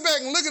you can sit back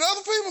and look at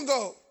other people and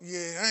go,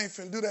 yeah, I ain't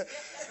finna do that.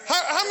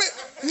 How many,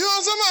 you know what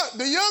I'm talking about?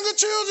 The younger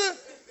children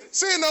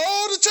seeing the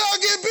older child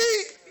get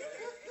beat.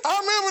 I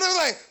remember they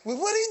were like, well,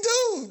 what'd he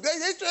do? They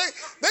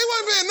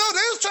wasn't being, no,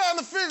 they was trying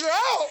to figure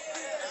out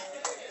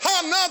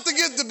how not to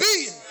get the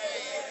beating.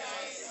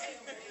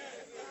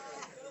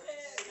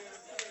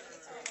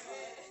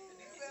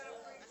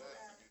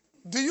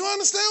 Do you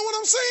understand what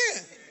I'm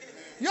saying?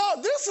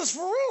 Y'all, this is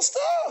for real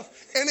stuff.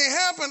 And it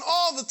happened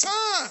all the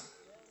time.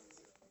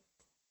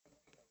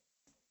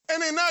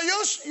 And then now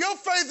your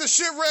faith is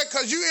shipwrecked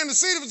because you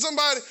interceded for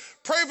somebody,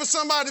 prayed for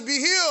somebody to be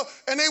healed,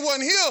 and they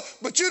wasn't healed,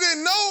 but you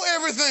didn't know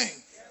everything.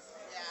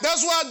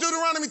 That's why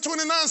Deuteronomy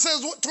 29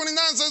 says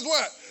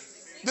what?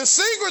 The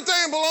secret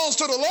thing belongs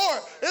to the Lord.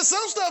 And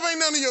some stuff ain't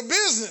none of your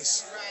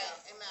business.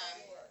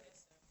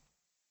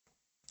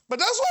 But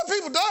that's why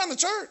people die in the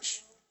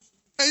church.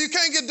 And you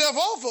can't get death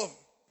off of them.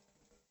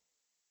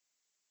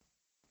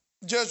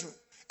 Judgment.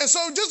 And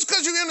so just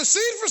because you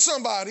intercede for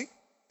somebody,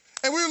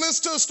 and we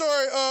listened to a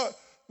story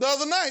the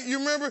other night. You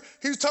remember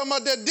he was talking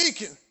about that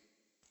deacon.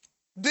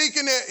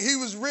 Deacon that he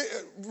was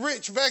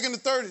rich back in the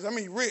 30s. I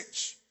mean,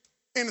 rich.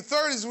 In the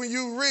 30s, when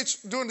you were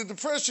rich during the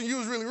Depression, you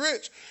was really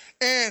rich.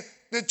 And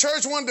the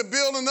church wanted to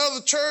build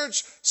another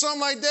church,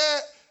 something like that.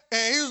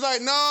 And he was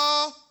like,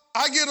 no,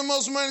 I give the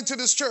most money to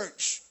this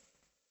church.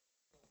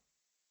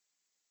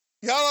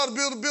 Y'all ought to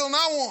build a building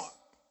I want.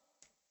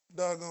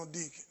 Doggone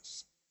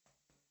deacons.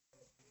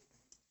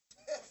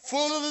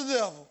 Full of the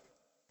devil.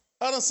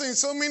 I done seen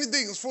so many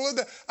deacons full of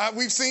that.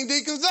 We've seen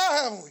deacons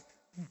die, haven't we?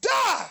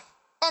 Die!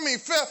 I mean,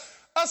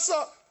 I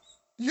saw,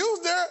 you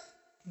was there,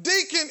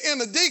 deacon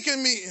in a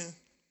deacon meeting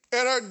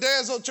at our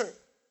dad's old church.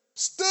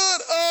 Stood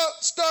up,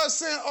 started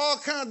saying all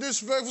kind of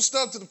disrespectful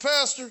stuff to the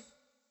pastor.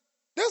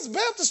 That's a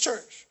Baptist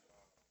church.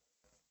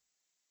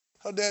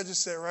 Her dad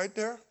just sat right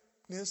there,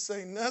 didn't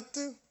say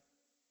nothing.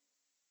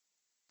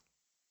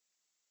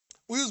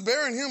 We was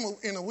burying him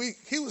in a week.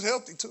 He was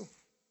healthy too.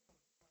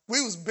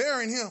 We was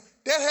burying him.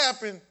 That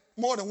happened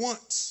more than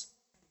once.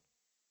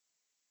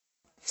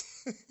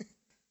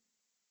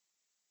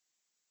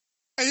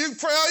 And you can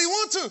pray all you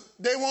want to.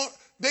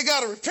 They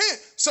got to repent.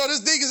 So this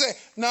deacon said,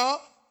 no,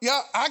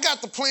 yeah, I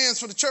got the plans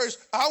for the church.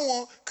 I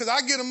want, because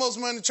I get the most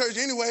money in the church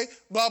anyway,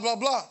 blah, blah,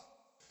 blah.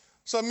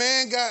 So a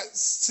man got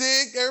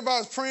sick. Everybody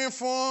was praying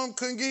for him.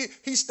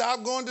 He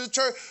stopped going to the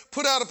church,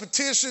 put out a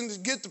petition to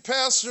get the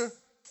pastor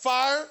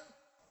fired,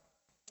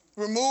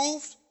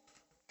 removed.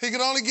 He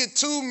could only get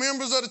 2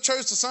 members of the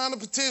church to sign the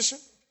petition.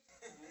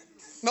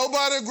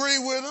 Nobody agreed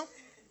with him.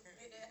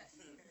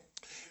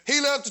 He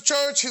left the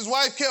church. His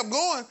wife kept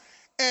going.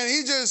 And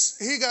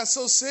he got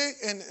so sick,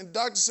 and the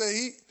doctor said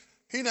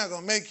he's not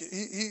going to make it.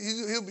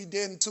 He'll be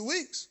dead in 2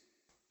 weeks.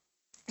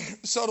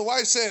 So the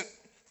wife said,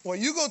 well,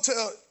 you go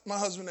tell my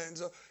husband that. And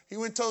so he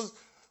went and told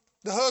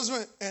the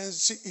husband, and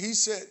he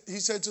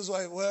said to his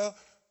wife,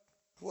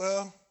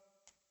 well,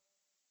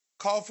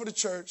 call for the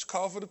church,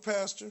 call for the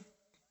pastor.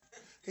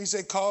 He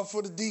said, call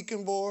for the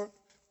deacon board,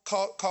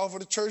 call for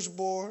the church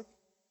board.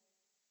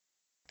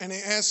 And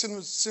they asked him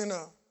to send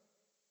a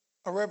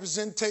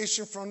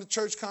representation from the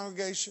church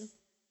congregation.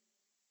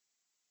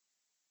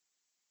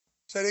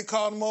 So they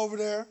called him over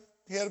there.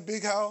 He had a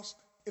big house,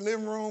 a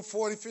living room,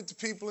 40, 50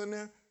 people in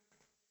there.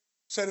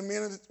 So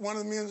one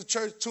of the men of the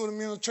church, 2 of the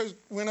men of the church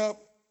went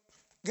up,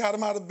 got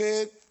him out of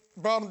bed,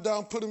 brought him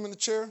down, put him in the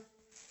chair.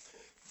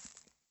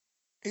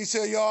 He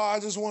said, y'all, I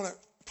just want to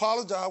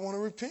apologize. I want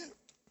to repent.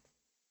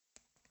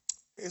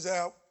 He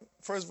said,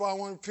 first of all, I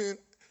want to repent,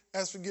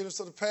 ask forgiveness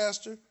of the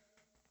pastor.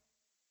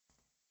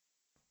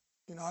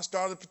 You know, I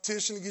started a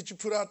petition to get you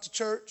put out the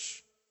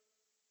church.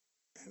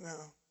 And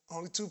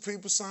only 2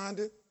 people signed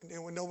it. And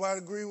then when nobody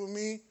agreed with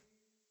me,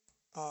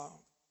 I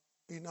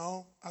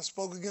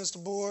spoke against the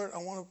board. I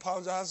want to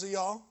apologize to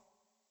y'all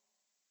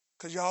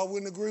because y'all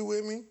wouldn't agree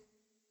with me.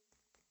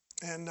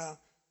 And now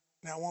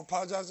I want to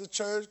apologize to the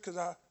church because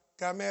I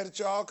got mad at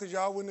y'all because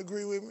y'all wouldn't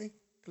agree with me.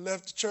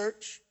 Left the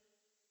church.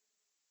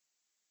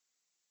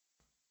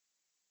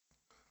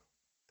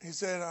 He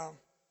said,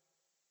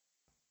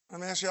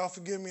 I'm asking y'all to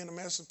forgive me, and I'm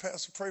asking the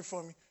pastor to pray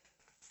for me.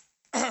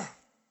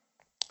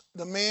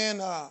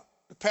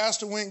 The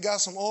pastor went and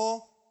got some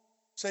oil.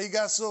 Said he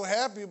got so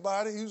happy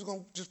about it, he was going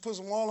to just put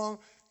some oil on him.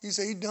 He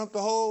said he dumped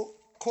the whole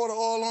quart of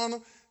oil on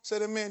him.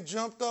 Said the man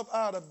jumped up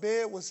out of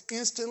bed, was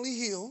instantly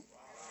healed.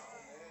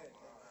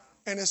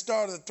 And it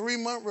started a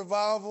 3-month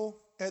revival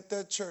at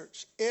that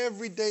church.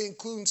 Every day,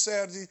 including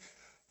Saturday,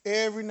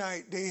 every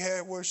night they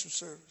had worship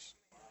service.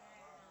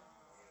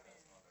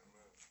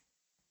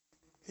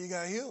 He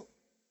got healed.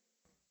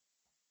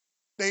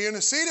 They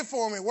interceded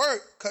for him at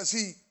work because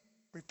he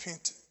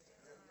repented.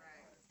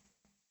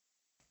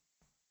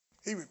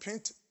 He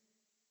repented.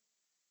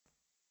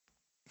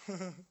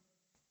 And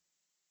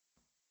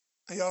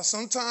y'all,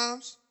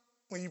 sometimes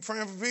when you're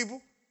praying for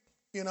people,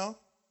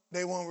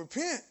 they won't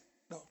repent.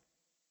 No,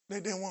 they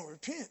didn't want to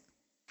repent.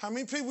 How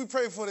many people we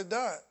prayed for that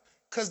died?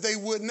 Because they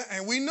would not,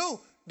 and we knew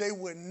they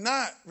would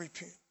not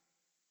repent.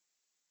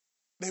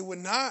 They would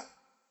not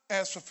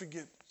ask for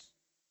forgiveness.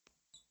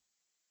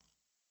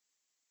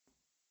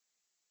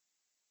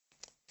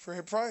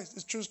 Fred Price,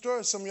 it's a true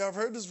story. Some of y'all have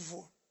heard this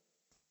before.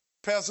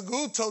 Pastor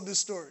Gould told this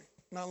story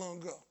not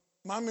long ago.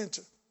 My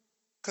mentor.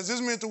 Because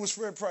his mentor was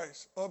Fred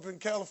Price up in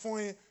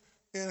California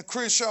in a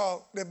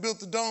Crenshaw that built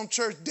the Dome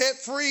Church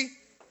debt-free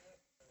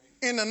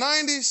in the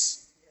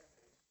 90s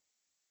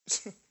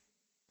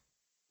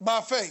by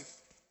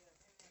faith.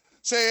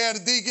 Say he had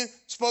a deacon,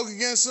 spoke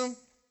against him,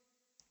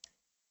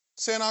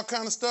 saying all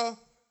kind of stuff,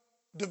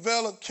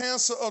 developed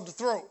cancer of the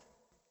throat.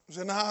 Was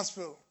in the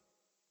hospital,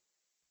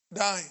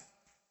 dying.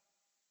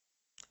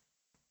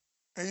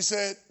 And he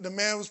said, the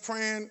man was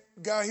praying,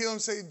 God healed him,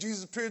 said,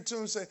 Jesus appeared to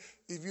him and said,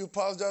 if you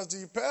apologize to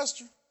your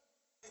pastor,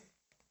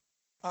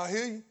 I'll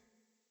heal you.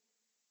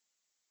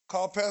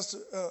 Call Pastor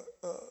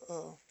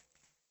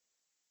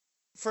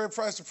Fred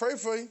Price to pray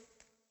for you.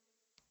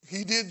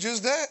 He did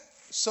just that.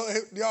 So,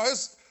 y'all,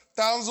 there's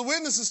thousands of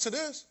witnesses to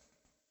this.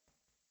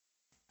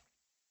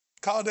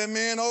 Called that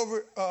man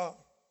over,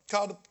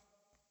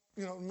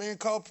 the man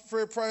called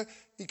Fred Price.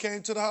 He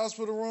came to the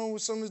hospital room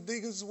with some of his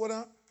deacons and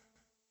whatnot.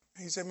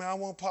 He said, man, I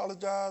want to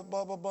apologize,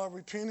 blah, blah, blah,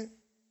 repented.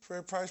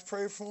 Fred Price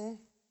prayed for him.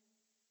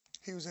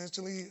 He was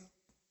instantly healed.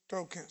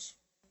 Throat cancer.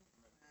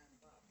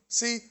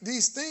 See,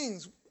 these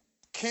things,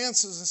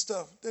 cancers and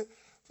stuff, they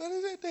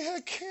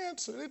had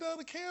cancer. They died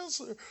of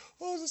cancer.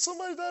 Oh,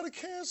 somebody died of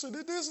cancer.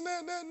 They this and that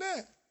and that and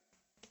that.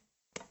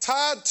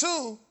 Tied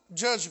to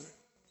judgment.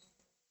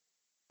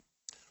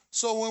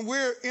 So when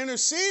we're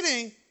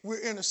interceding, we're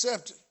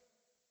intercepted.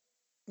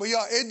 But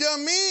y'all, it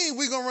doesn't mean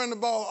we're going to run the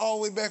ball all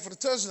the way back for the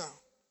touchdown.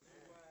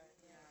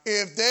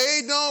 If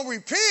they don't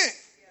repent,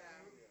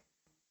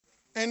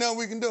 ain't nothing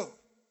we can do.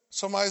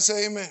 Somebody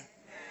say amen.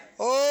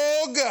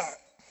 Oh, God.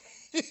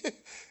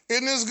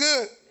 Isn't this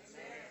good?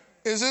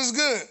 Is this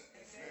good?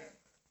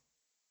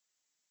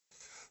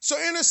 So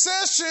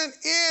intercession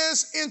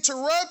is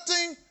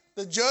interrupting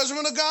the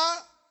judgment of God,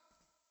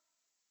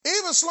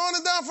 even slowing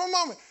it down for a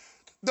moment.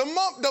 The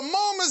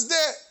moments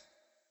that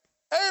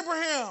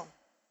Abraham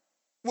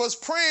was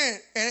praying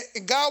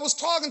and God was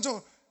talking to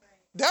him,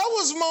 that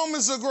was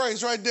moments of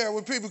grace right there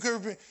where people could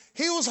repent.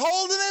 He was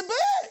holding it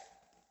back.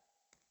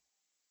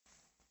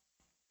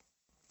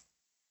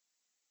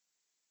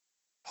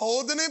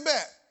 Holding it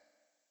back.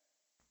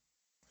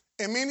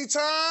 And many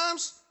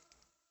times,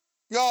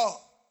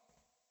 y'all,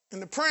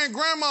 and the praying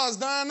grandma's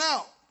dying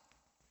out.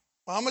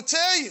 Well, I'm going to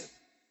tell you.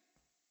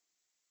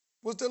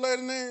 What's that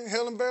lady name?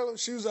 Helen Baylor?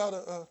 She was out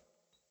of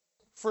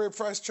Fred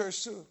Price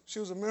Church, too. She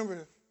was a member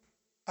there.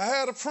 I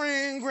had a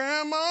praying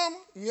grandmama.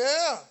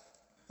 Yeah.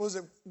 Was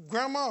it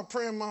grandma or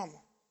praying mama?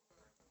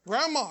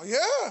 Grandma,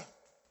 yeah.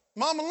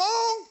 Mama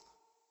Long?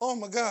 Oh,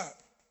 my God.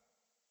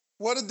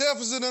 What a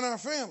deficit in our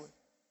family.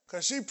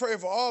 Because she prayed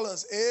for all of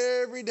us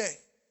every day.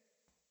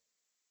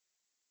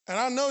 And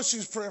I know she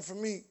was praying for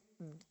me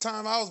the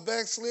time I was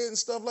backslid and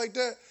stuff like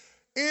that,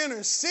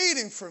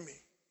 interceding for me,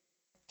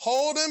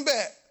 holding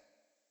back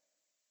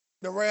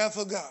the wrath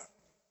of God.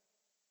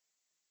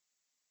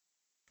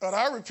 But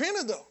I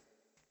repented, though.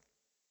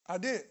 I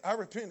did. I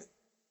repented.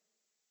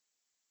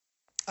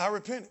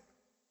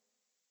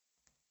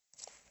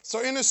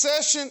 So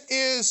intercession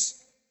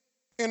is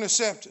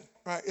intercepting,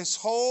 right? It's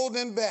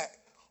holding back.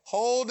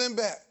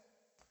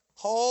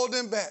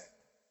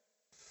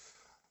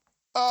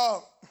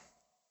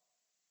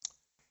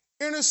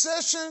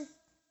 Intercession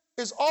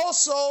is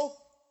also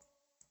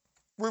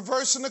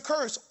reversing the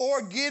curse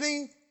or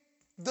getting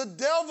the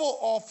devil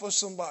off of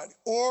somebody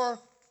or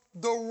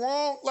the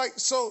wrong,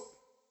 so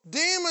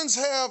demons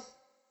have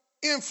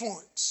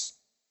influence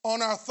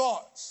on our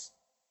thoughts,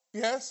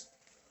 yes?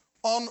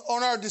 On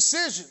our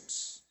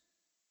decisions,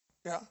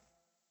 yeah?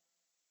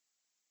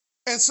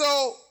 And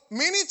so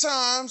many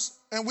times,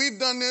 and we've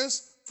done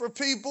this for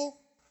people,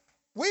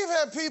 we've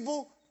had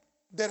people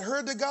that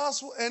heard the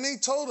gospel and they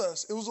told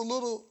us, it was a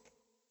little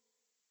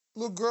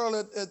girl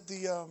at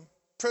the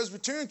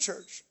Presbyterian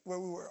church where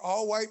we were,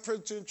 all white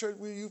Presbyterian church,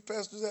 we were youth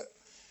pastors at,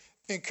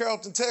 in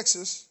Carrollton,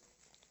 Texas,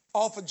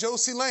 off of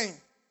Josie Lane.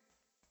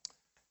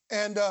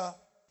 And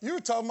you were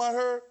talking about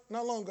her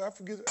not long ago. I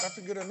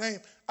forget her name.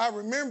 I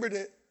remembered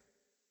it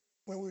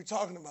when we were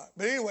talking about it.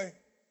 But anyway,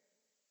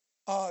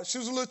 she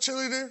was a little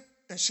cheerleader,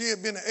 and she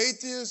had been an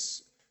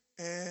atheist,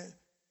 and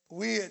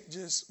we had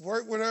just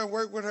worked with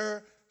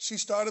her. She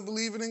started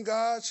believing in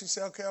God. She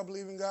said, okay, I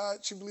believe in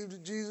God. She believed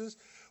in Jesus.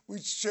 We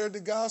shared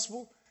the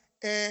gospel,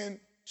 and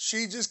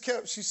she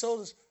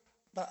told us,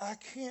 but I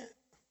can't.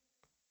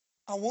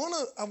 I want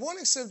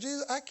to accept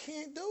Jesus. I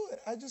can't do it.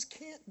 I just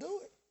can't do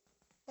it.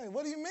 Like,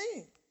 what do you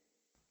mean?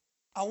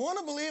 I want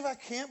to believe, I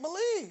can't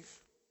believe.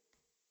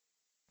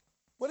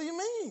 What do you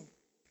mean?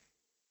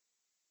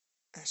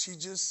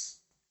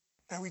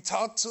 And we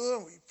talked to her,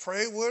 and we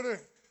prayed with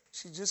her.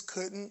 She just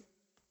couldn't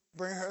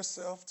bring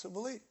herself to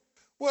believe.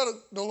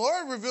 Well, the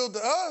Lord revealed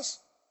to us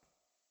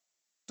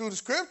through the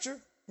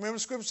scripture. Remember the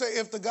scripture say,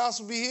 if the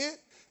gospel be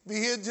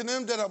hid to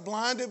them that are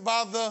blinded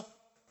by the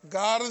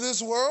God of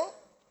this world.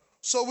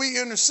 So we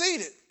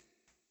interceded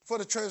for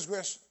the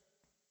transgression.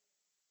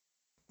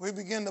 We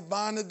began to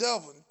bind the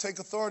devil, and take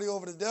authority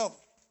over the devil,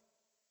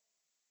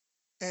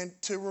 and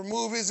to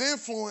remove his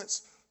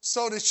influence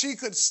so that she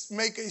could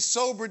make a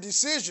sober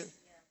decision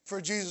for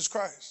Jesus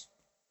Christ.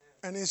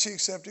 And then she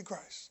accepted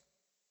Christ.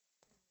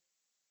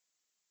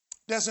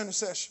 That's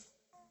intercession.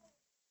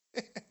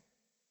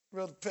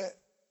 Brother Pat.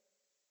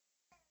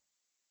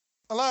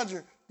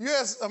 Elijah, you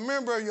asked a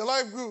member of your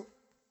life group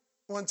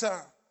one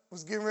time,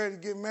 was getting ready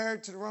to get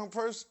married to the wrong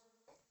person.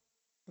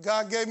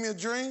 God gave me a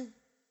dream.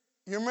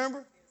 You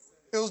remember?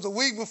 It was the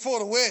week before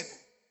the wedding.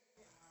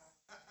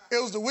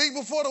 It was the week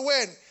before the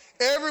wedding.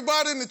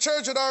 Everybody in the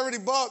church had already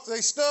bought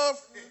their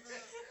stuff.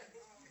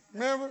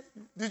 Remember?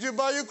 Did you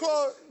buy your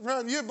clothes?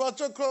 You bought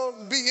your clothes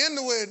to be in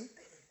the wedding.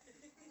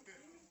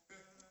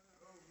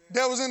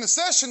 There was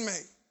intercession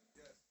made.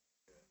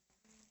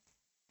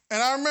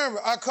 And I remember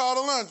I called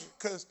Alondra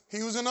because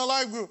he was in our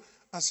life group.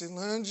 I said,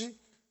 Lungy,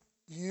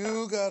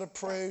 you got to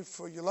pray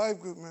for your life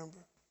group member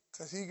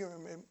because he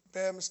made a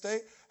bad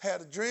mistake.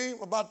 Had a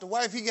dream about the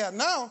wife he got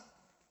now.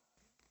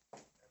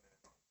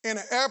 In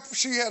an airport,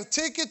 she had a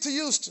ticket to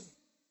Houston.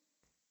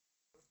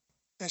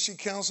 And she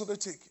canceled her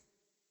ticket.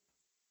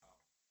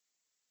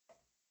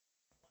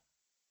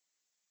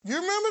 You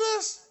remember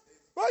this?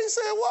 Why you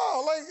saying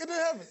wow? Like it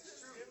didn't happen.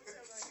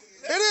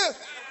 It is.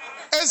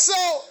 And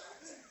so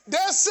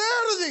that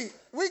Saturday,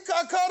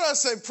 I called her and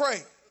said,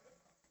 pray.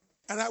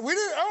 And I don't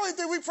even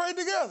think we prayed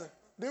together.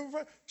 Did we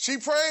pray? She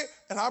prayed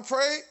and I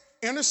prayed,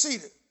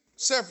 interceded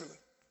separately.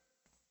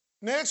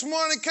 Next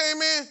morning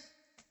came in,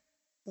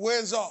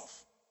 wedding's off.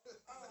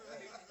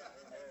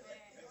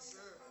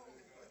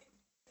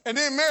 And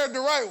then married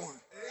the right one.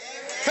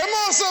 Come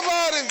on,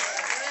 somebody.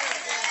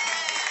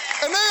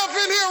 And they up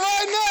in here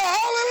right now.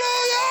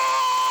 Hallelujah!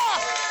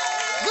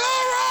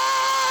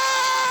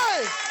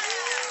 Glory!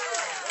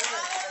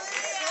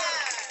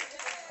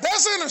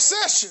 That's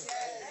intercession.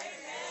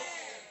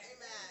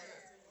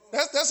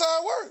 That's how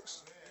it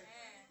works.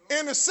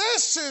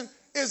 Intercession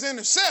is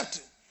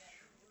intercepted.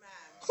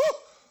 Whew.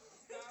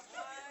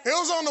 It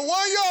was on the 1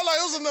 yard line.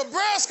 It was a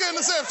Nebraska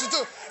interception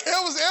too.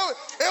 It was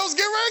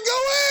getting ready to go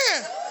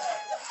in.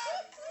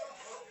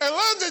 And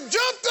London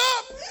jumped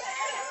up.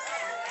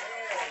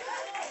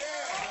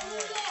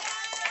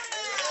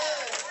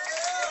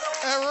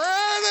 And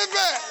ran it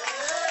back.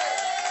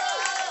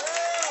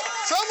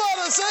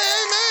 Somebody say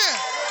amen.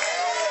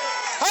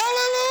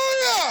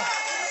 Hallelujah.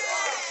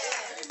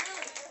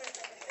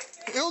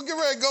 It was getting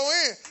ready to go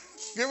in.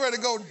 Get ready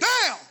to go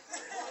down.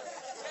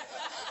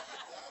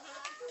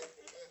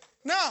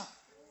 Now,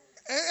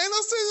 and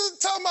let's see,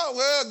 talking about,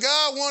 well,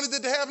 God wanted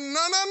it to happen. No.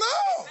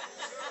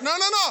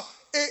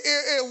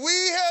 If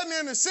we hadn't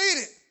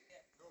interceded,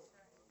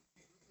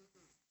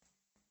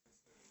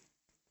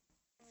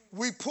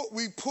 we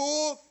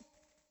pulled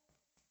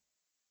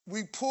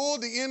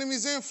the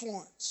enemy's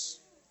influence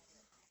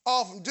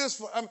off him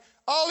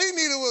all he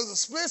needed was a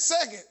split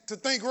second to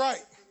think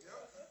right.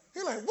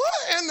 He's like, what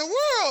in the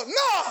world?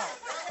 No.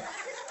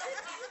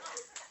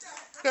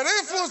 That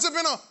influence had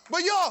been on.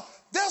 But y'all,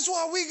 that's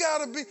why we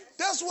gotta be,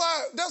 that's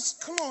why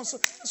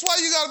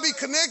you gotta be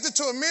connected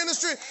to a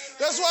ministry.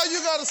 That's why you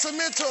gotta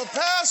submit to a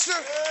pastor.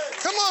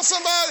 Come on,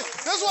 somebody.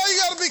 That's why you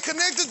gotta be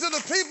connected to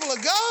the people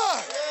of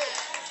God.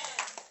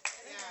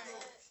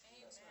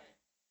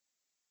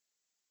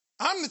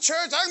 I'm the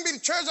church. I can be the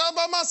church all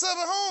by myself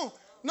at home.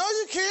 No,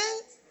 you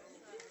can't.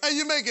 And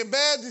you're making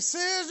bad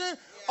decisions,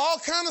 all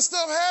kind of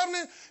stuff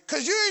happening,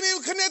 because you ain't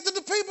even connected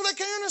to people that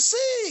can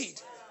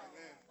intercede.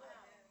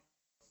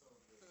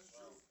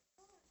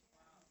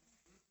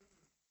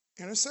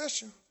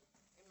 Intercession.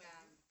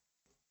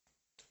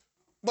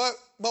 But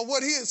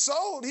what he had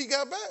sold, he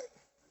got back.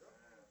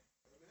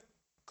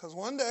 Because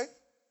one day,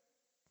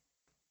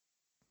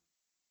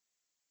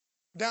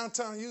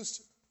 downtown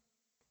Houston,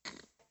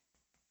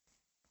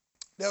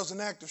 there was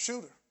an active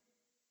shooter.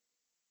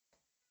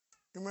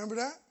 You remember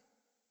that?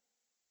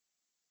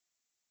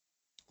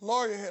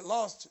 Lawyer had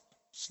lost it,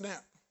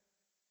 snap.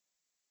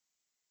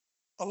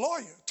 A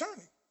lawyer,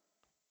 attorney.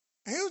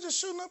 And he was just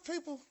shooting up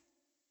people.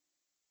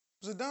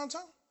 Was it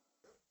downtown?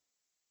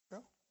 Yeah.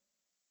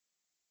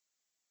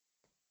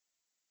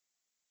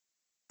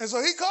 And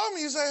so he called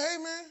me. He said, hey,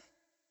 man,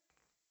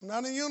 I'm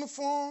not in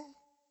uniform.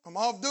 I'm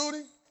off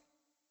duty.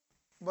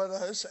 But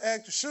it's an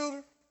active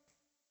shooter.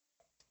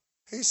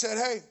 He said,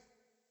 hey,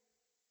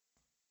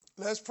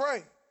 let's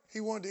pray.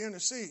 He wanted to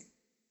intercede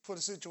for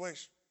the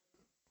situation.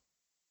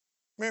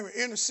 Remember,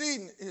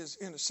 interceding is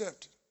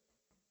intercepted.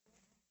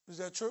 Is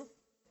that true?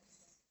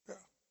 Yeah.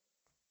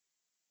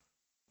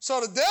 So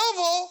the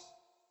devil,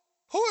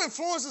 who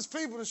influences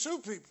people to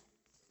shoot people?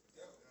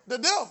 The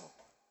devil.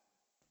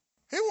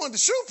 He wanted to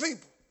shoot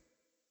people.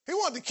 He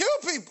wanted to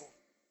kill people.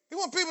 He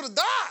wanted people to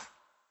die.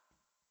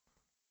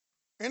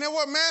 Isn't that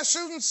what mass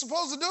shooting is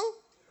supposed to do?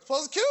 It's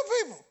supposed to kill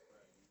people.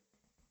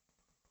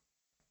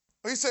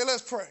 He said,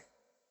 let's pray.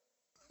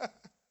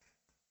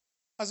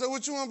 I said,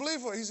 what you want to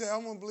believe for? He said, I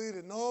want to believe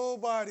that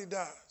nobody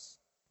dies.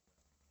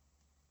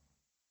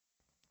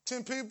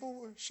 10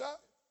 people were shot.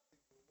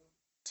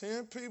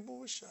 10 people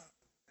were shot.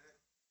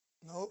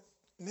 No,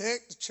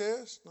 neck, the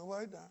chest,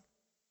 nobody died.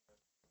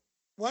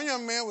 One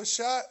young man was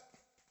shot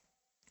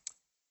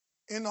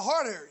in the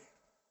heart area.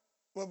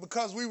 Well,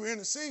 because we were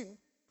interceding,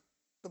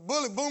 the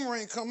bullet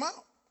boomerang come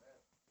out.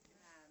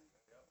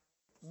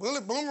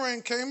 Bullet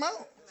boomerang came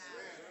out.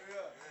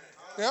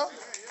 Yeah.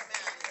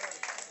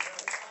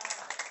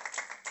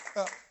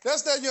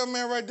 That's that young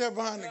man right there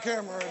behind the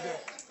camera right there.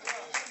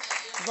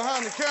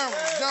 Behind the camera,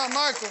 John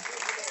Michael.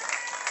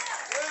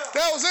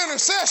 That was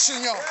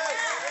intercession, y'all.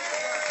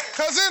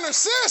 Because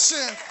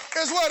intercession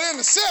is what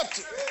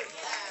intercepted.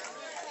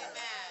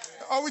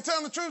 Are we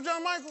telling the truth,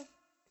 John Michael?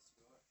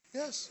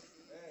 Yes.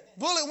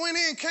 Bullet went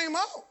in, came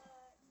out.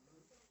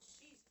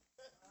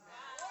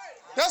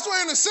 That's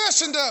what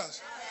intercession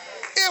does.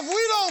 If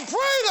we don't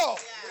pray, though,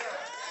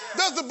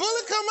 does the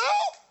bullet come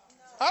out?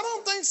 I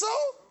don't think so.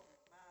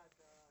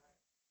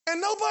 And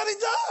nobody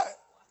died.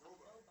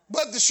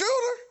 But the shooter.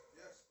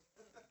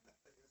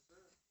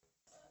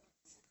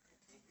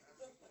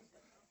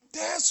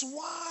 That's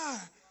why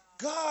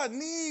God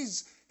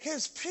needs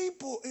his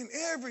people in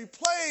every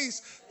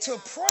place to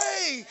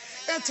pray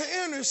and to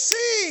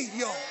intercede,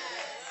 y'all.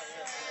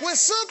 When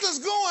something's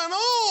going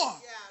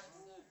on,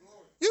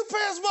 you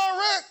pass by a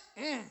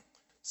wreck,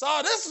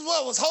 so this is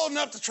what was holding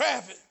up the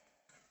traffic.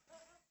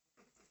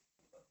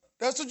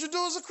 That's what you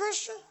do as a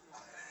Christian?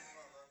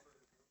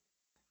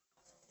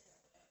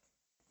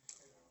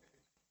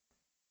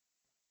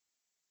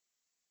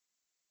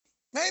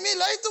 Made me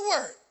late to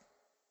work.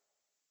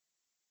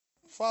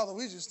 Father,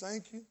 we just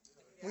thank you.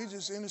 We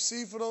just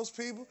intercede for those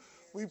people.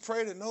 We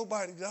pray that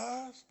nobody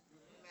dies.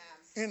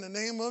 In the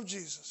name of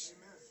Jesus.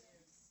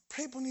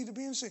 People need to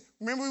be interceded.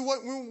 Remember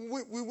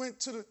we went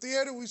to the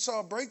theater, we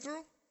saw a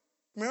breakthrough?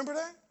 Remember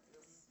that?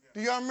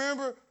 Do y'all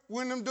remember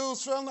when them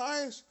dudes fell in the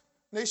ice?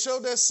 They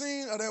showed that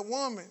scene of that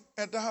woman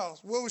at the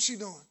house. What was she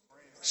doing?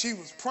 She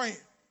was praying.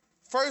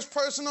 First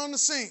person on the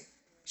scene.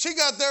 She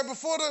got there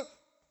before the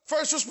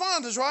first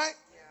responders, right?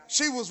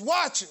 She was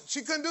watching.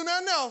 She couldn't do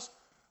nothing else,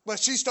 but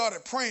she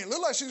started praying.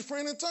 Looked like she was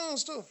praying in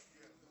tongues too.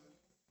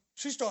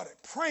 She started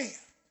praying.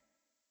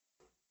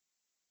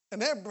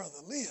 And that brother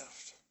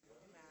lived.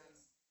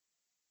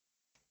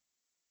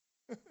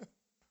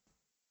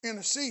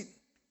 Interceding.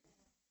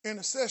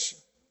 Intercession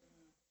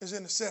is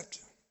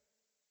intercepting.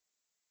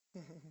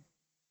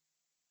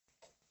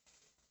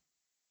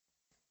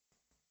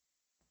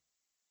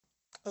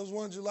 It was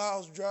one July I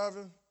was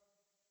driving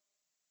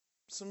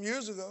some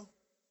years ago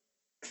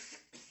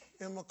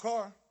in my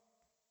car.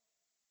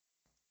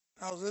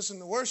 I was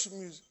listening to worship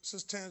music.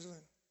 Sister Tangerine,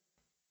 the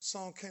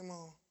song came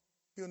on,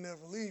 You'll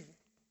Never Leave Me.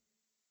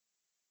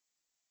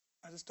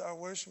 I just started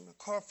worshiping. The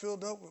car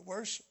filled up with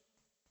worship.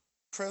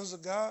 Presence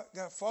of God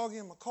got foggy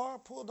in my car,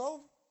 pulled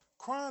over,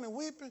 crying and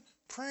weeping,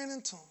 praying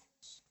in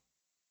tongues.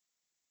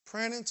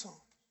 Praying in tongues.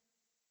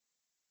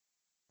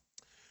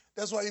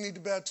 That's why you need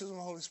the baptism of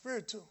the Holy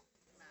Spirit too.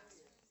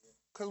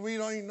 Because when you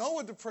don't even know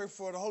what to pray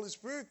for, the Holy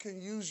Spirit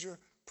can use your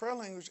prayer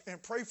language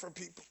and pray for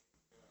people.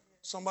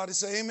 Somebody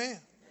say amen.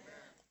 Amen.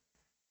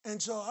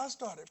 And so I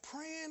started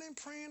praying and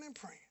praying and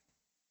praying.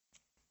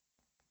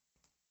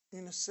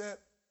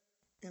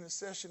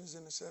 Intercession is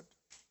intercepted.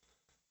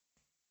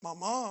 My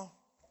mom,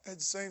 at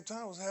the same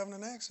time, was having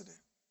an accident.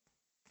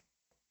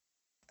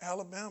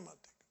 Alabama, I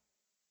think.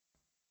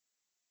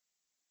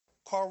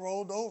 Car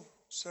rolled over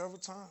several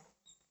times.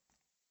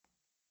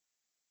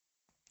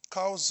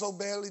 Car was so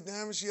badly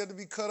damaged, she had to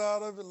be cut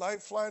out of it, light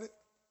flighted.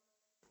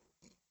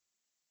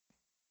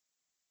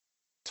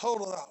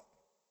 Totaled out.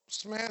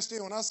 Smashed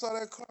in. When I saw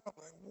that car, I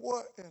was like,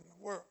 what in the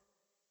world?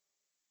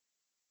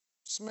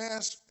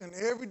 Smashed in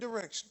every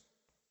direction.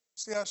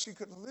 See how she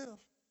couldn't live.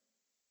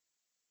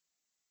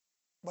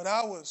 But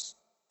I was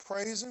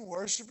praising,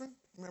 worshiping.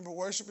 Remember,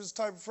 worship is a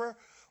type of prayer.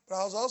 But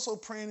I was also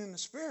praying in the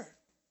Spirit.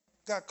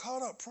 Got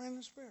caught up praying in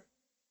the Spirit.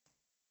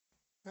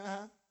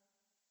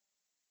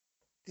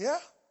 Yeah.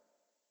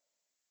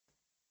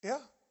 Yeah.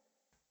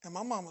 And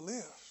my mama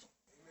lived.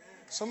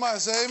 Somebody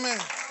say amen.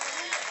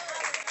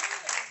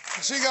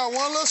 She got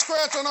one little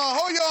scratch on her arm.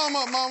 Hold your arm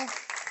up, mama.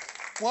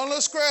 One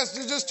little scratch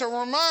just to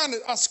remind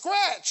it. A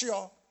scratch,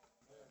 y'all.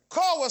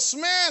 Car was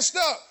smashed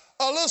up.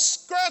 A little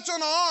scratch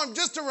on her arm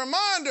just to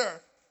remind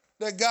her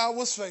that God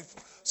was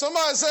faithful.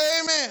 Somebody say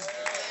amen.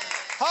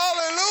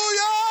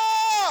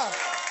 Hallelujah.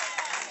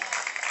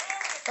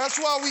 That's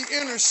why we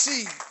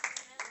intercede.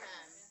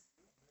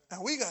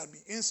 And we got to be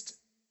instant.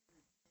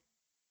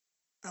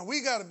 And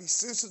we got to be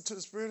sensitive to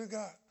the Spirit of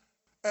God.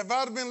 If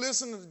I'd have been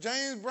listening to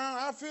James Brown,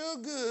 I feel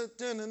good.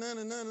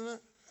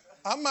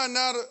 I might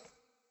not have.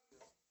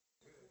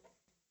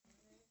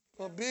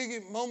 Well,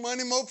 Biggie, more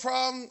money, more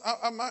problems.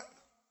 I might.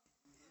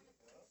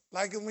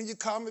 Like it when you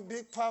call me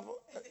Big Papa.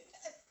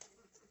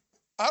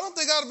 I don't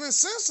think I'd have been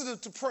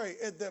sensitive to pray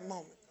at that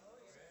moment.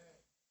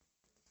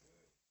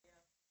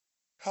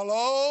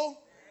 Hello?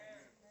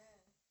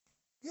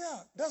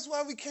 Yeah, that's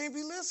why we can't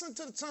be listening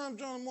to the Tom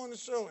Jones Morning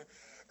Show and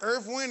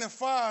Earth, Wind, and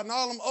Fire and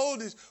all them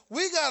oldies.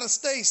 We got to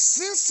stay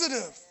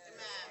sensitive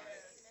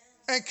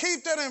and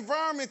keep that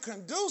environment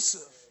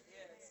conducive.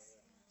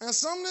 And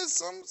some of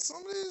these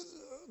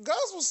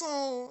gospel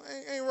songs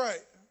ain't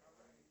right.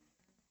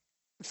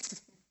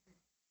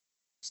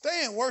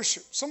 Stay in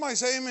worship. Somebody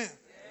say amen.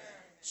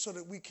 So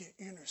that we can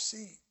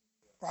intercede.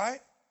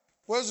 Right?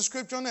 Where's the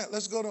scripture on that?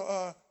 Let's go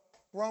to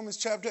Romans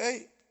chapter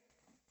 8.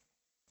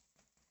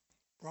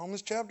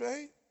 Romans chapter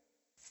 8.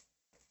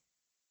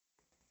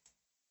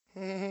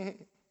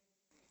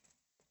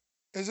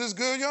 Is this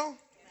good, y'all?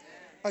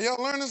 Are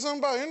y'all learning something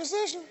about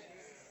intercession?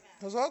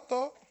 Because I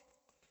thought.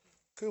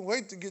 Couldn't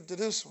wait to get to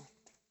this one.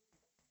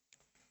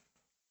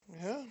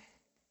 Yeah.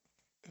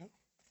 Yeah.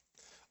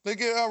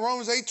 Look at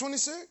Romans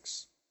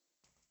 8:26.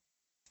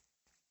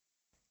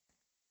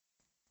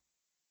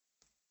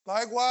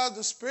 Likewise,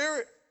 the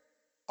Spirit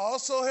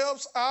also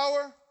helps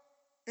our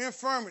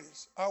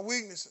infirmities, our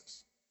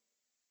weaknesses.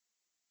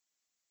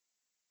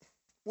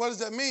 What does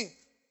that mean?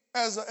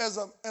 As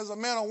a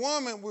man or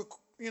woman, we're,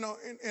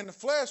 in the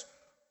flesh,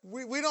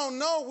 we don't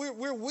know.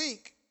 We're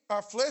weak.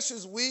 Our flesh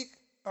is weak.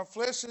 Our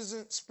flesh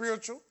isn't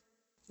spiritual,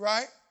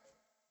 right?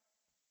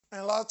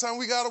 And a lot of times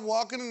we got to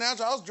walk in the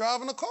natural. I was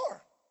driving a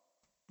car,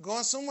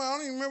 going somewhere. I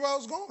don't even remember where I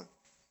was going.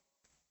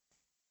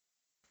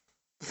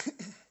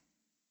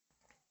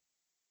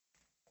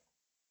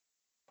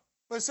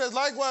 But it says,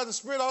 likewise, the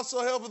Spirit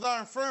also helpeth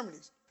our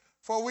infirmities.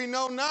 For we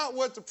know not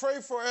what to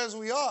pray for as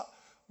we ought,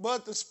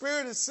 but the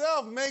Spirit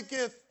itself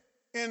maketh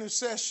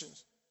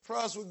intercessions for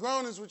us with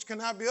groanings which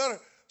cannot be uttered.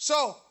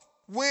 So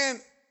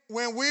when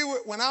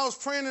I was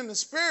praying in the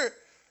Spirit,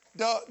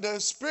 the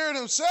Spirit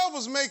himself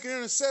was making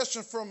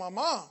intercession for my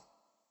mom.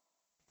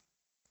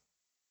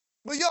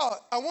 But y'all,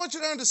 I want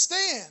you to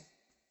understand,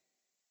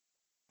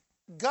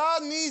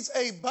 God needs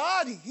a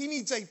body. He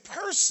needs a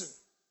person.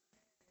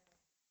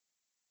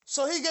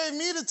 So he gave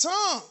me the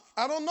tongue.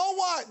 I don't know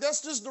why.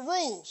 That's just the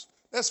rules.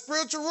 That's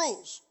spiritual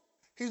rules.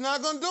 He's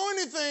not going to do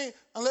anything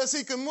unless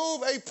he can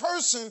move a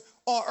person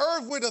on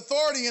earth with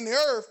authority in the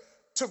earth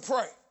to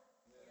pray.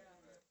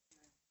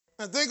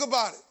 And think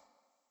about it.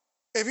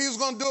 If he was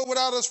going to do it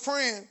without us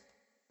praying,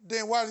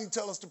 then why did he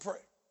tell us to pray?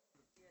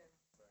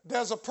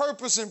 There's a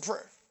purpose in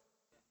prayer.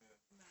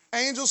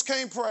 Angels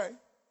can't pray.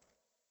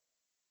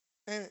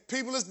 And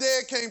people that's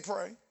dead can't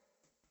pray.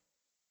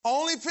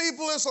 Only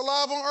people that's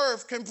alive on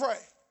earth can pray.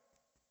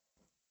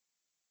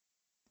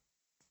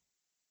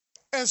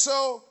 And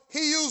so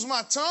he used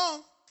my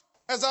tongue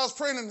as I was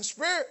praying in the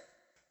Spirit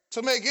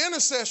to make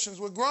intercessions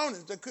with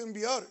groanings that couldn't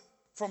be uttered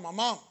from my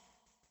mama.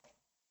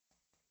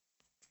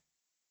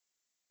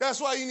 That's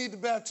why you need the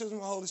baptism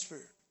of the Holy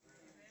Spirit.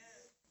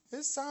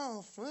 It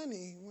sounds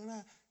funny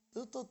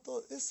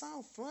it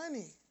sounds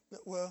funny.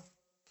 Well,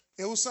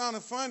 it was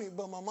sounding funny,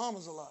 but my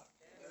mama's alive.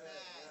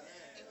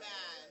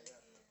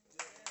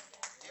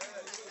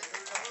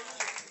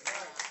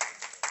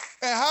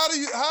 And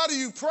how do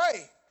you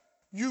pray?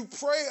 You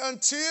pray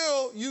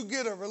until you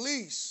get a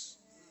release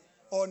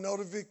or know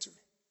the victory.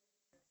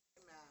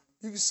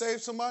 You can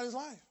save somebody's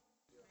life.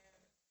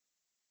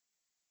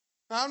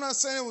 Now, I'm not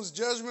saying it was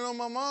judgment on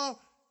my mom.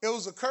 It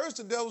was a curse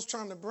the devil was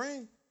trying to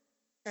bring.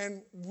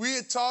 And we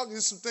had talked,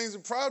 there's some things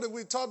in private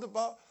we talked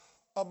about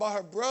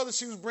her brother.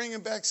 She was bringing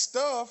back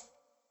stuff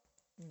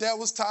that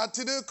was tied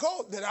to the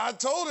occult that I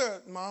told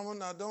her, Mama,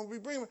 now don't be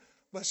bringing it.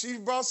 But she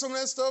brought some of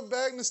that stuff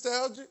back,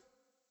 nostalgic.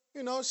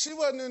 She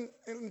wasn't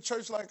in the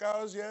church like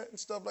ours yet and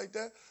stuff like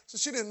that. So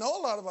she didn't know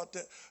a lot about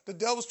that. The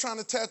devil's trying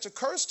to attach a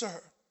curse to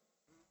her.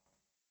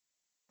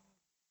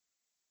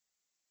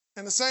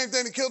 And the same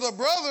thing that killed her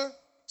brother,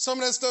 some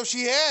of that stuff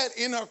she had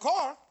in her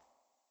car,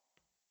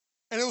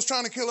 and it was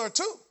trying to kill her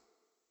too.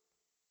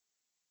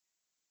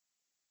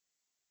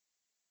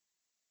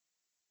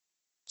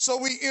 So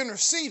we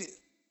intercepted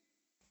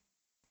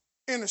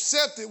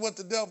what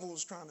the devil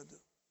was trying to do.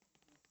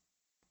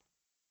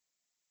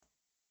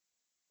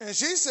 And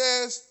she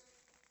says,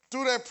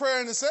 through that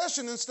prayer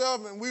intercession and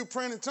stuff, and we were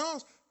praying in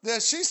tongues,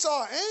 that she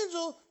saw an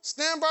angel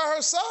stand by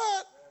her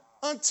side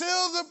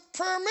until the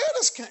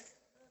paramedics came.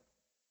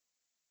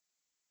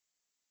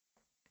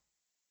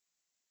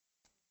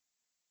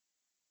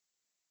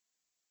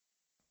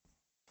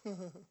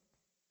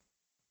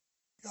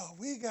 Y'all,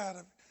 we got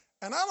to,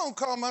 and I don't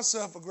call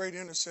myself a great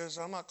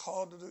intercessor. I'm not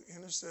called to do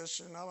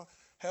intercession. I don't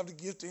have the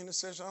gift of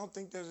intercession. I don't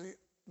think there's a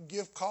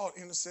gift called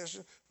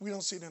intercession. We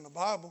don't see it in the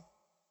Bible.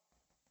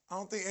 I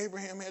don't think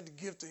Abraham had the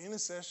gift of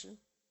intercession.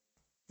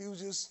 He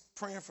was just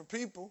praying for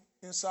people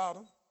in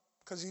Sodom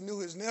because he knew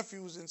his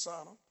nephew was in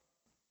Sodom.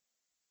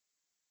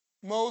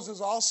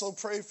 Moses also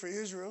prayed for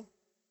Israel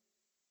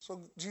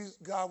so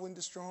God wouldn't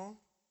destroy him.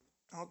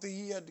 I don't think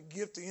he had the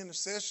gift of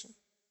intercession.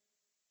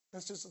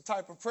 That's just a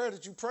type of prayer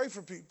that you pray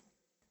for people.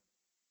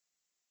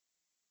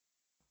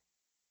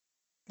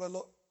 But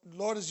the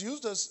Lord has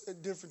used us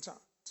at different times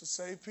to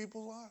save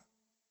people's lives.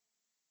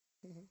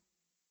 Mm-hmm.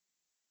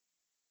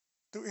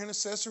 Through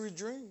intercessory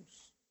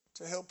dreams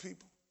to help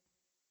people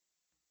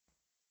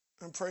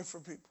and pray for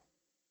people.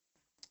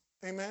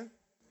 Amen?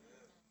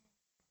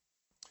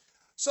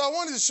 So I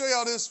wanted to show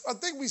y'all this. I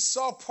think we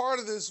saw part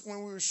of this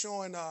when we were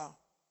showing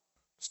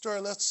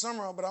story Lester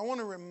Summer on, but I want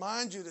to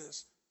remind you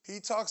this. He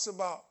talks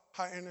about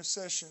how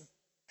intercession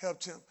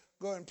helped him.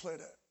 Go ahead and play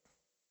that.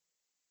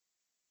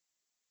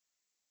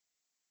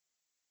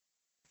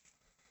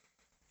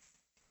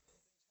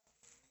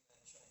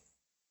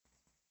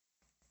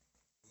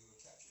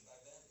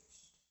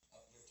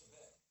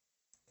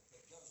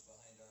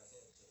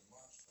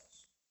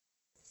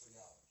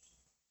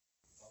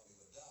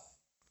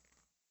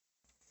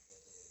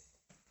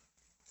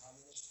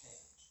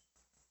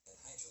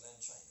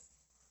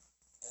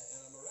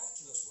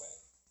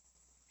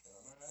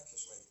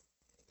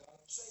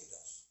 saved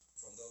us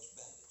from those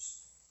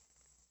bandits.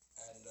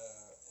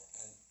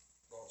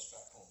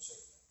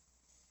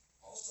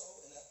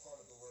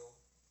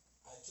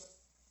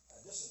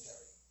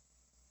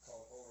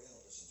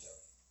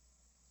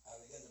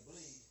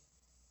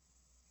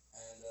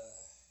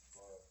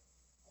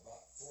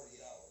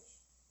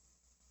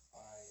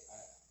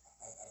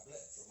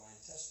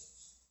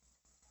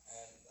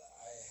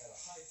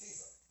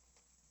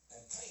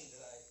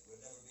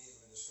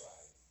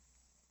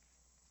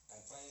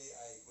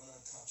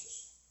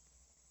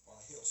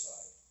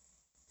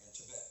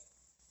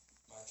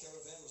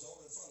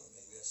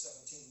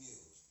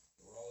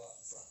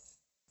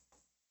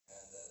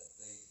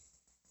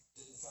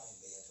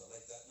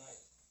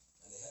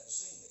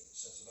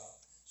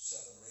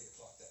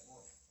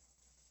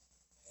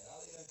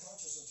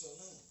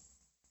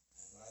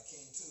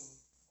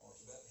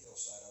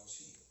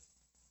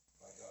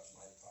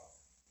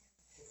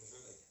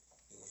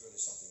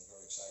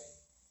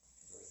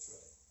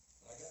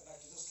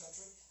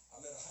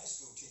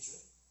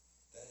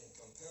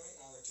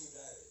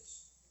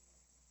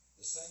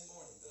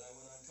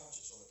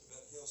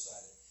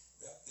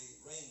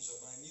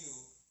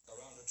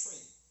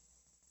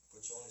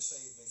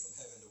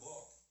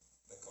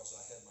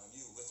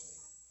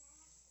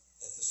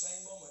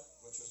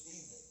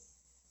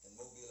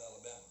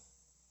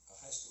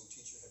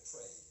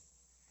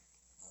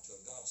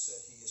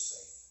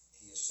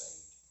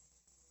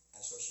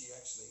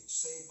 actually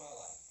saved my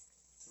life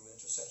through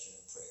intercession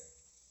and prayer.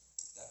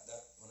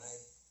 That when I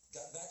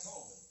got back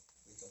home and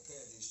we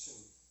compared these two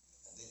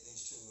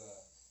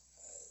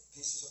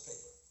pieces of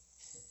paper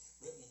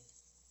written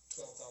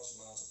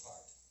 12,000 miles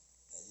apart,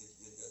 and you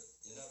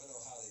never know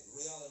how the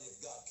reality of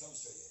God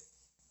comes to you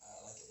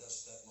like it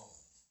does at that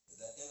moment.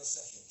 That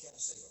intercession can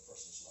save a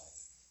person's life,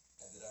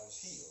 and that I was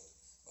healed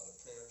by the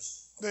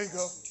prayers of a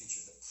school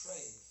teacher that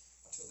prayed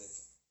until they.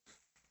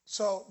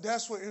 So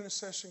that's what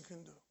intercession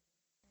can do.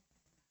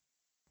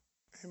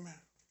 Amen.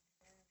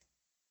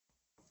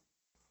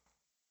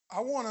 I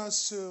want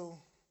us to.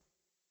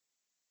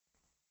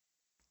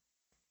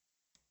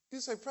 You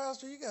say,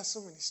 Pastor, you got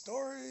so many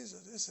stories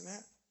of this and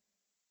that.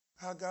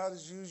 How God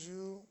has used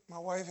you. My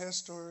wife has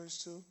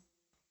stories too.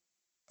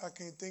 I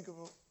can't think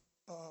of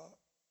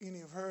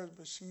any of hers,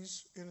 but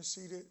she's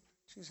interceded.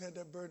 She's had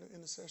that burden of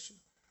intercession.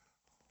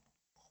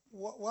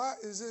 Why?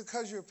 Is it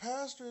because you're a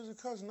pastor? Is it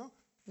because, no?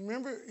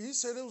 Remember, he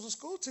said it was a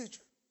school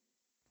teacher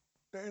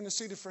that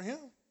interceded for him.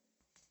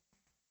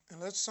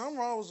 Unless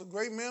Sumrall was a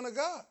great man of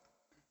God.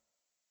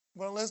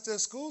 But unless that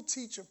school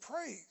teacher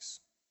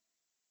prays,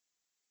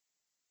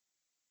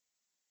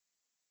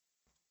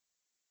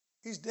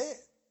 he's dead.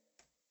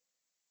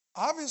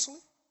 Obviously.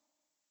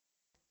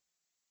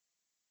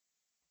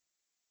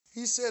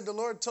 He said the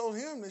Lord told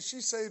him that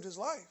she saved his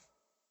life.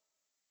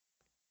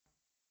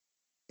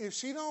 If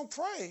she don't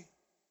pray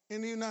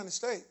in the United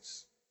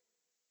States,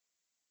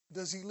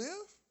 does he live?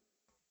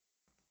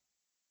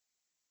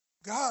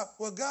 God,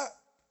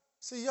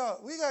 see y'all,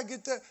 we got to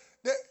get that.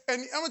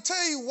 And I'm going to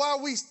tell you why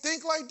we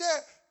think like that,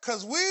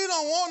 because we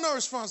don't want no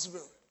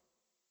responsibility.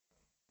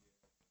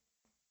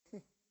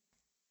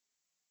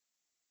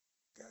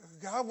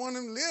 God wanted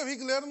him to live, he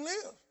can let him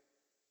live.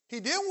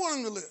 He didn't want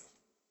him to live.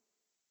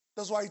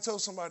 That's why he told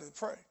somebody to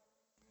pray.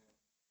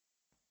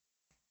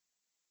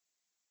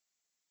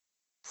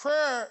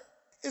 Prayer,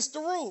 it's the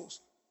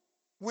rules.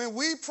 When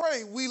we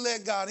pray, we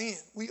let God in.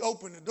 We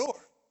open the door.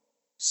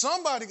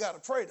 Somebody got to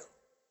pray though.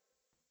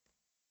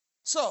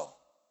 So,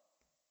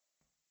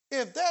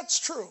 if that's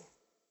true,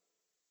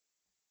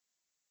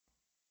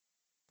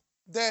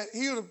 that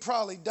he would have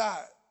probably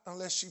died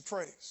unless she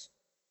prays.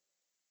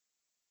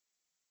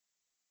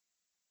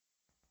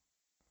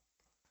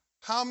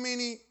 How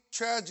many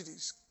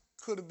tragedies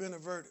could have been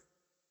averted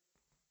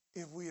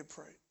if we had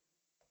prayed?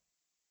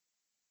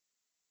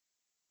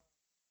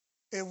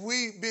 If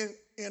we'd been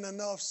in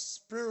enough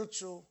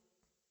spiritual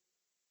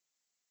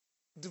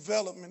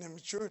development and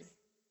maturity.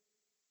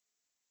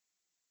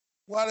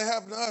 Why did it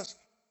happen to us?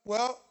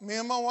 Well, me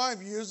and my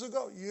wife years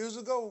ago,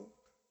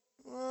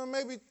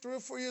 maybe 3 or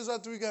 4 years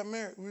after we got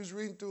married, we was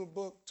reading through a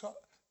book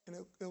and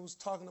it was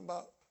talking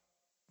about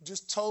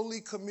just totally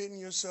committing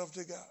yourself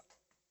to God.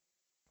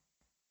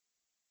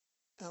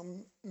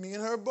 And me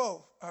and her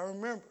both, I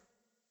remember.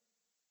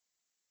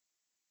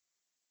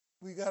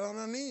 We got on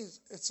our knees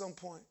at some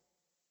point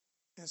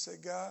and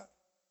said, God,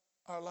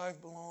 our life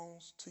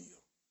belongs to you.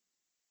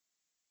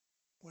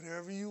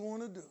 Whatever you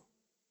want to do,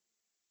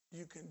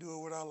 you can do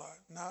it with our life.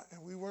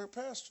 And we weren't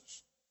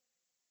pastors.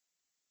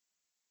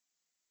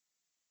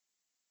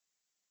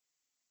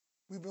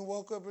 We've been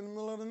woke up in the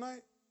middle of the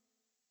night.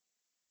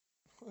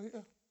 Oh,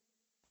 yeah.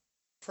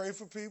 Pray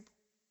for people,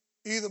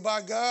 either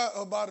by God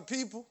or by the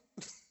people.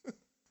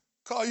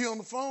 Call you on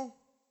the phone.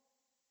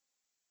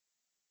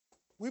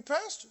 We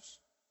pastors.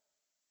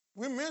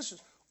 We're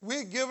ministers.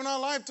 We're giving our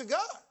life to God.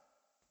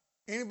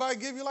 Anybody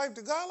give your life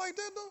to God like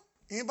that,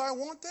 though? Anybody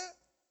want that?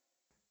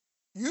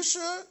 You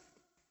should,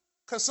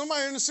 because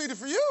somebody interceded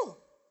for you.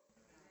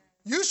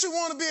 You should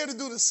want to be able to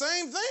do the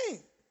same thing.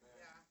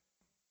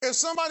 If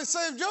somebody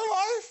saved your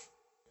life,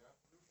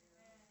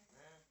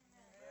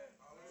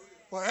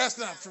 well, that's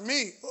not for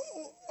me.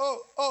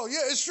 Oh,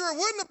 yeah, it sure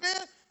wouldn't have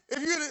been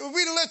if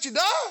we'd have let you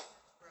die.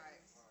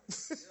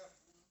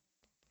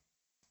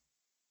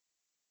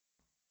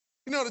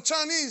 You know, the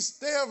Chinese,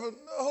 they have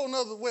a whole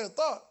nother way of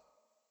thought.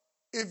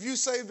 If you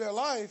save their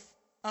life,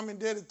 I'm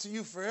indebted to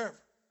you forever.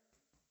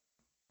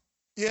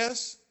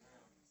 Yes?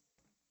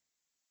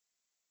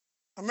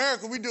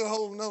 America, we do a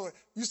whole nother way.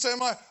 You say,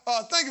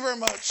 thank you very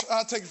much.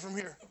 I'll take it from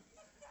here.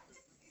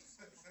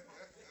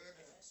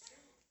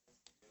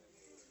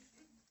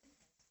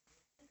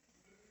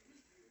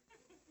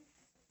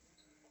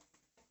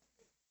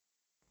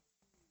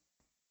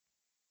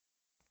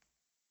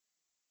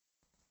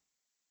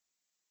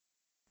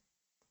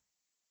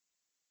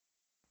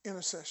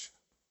 Intercession.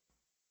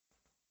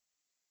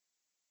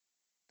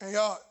 And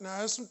y'all, now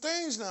there's some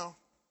things now.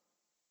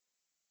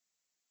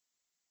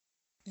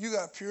 You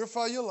got to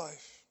purify your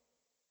life.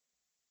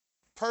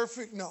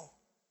 Perfect? No.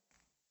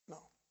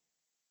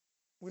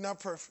 We're not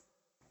perfect.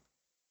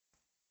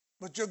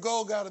 But your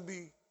goal got to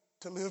be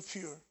to live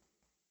pure.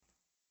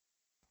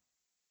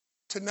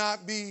 To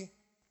not be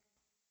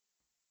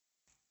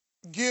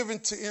given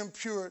to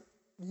impure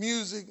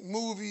music,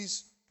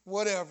 movies,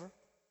 whatever.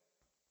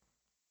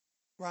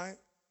 Right?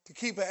 To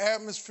keep an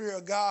atmosphere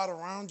of God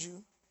around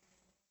you.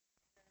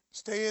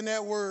 Stay in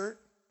that word.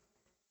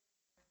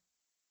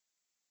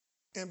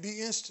 And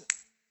be instant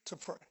to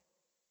pray.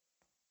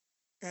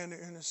 and to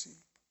intercede.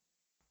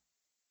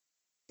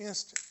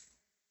 Instant.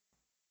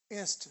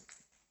 Instant.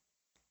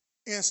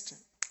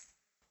 Instant.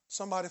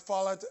 Somebody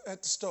fall at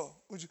the store.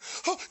 Would you,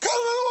 oh, come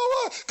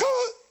on.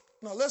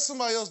 No, let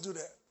somebody else do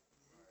that.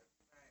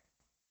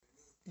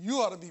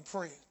 You ought to be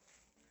praying.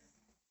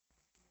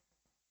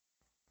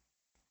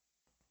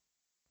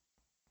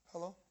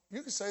 Hello?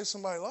 You can save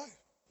somebody's life.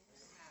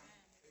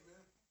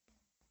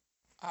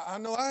 I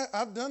know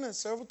I've done it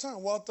several times.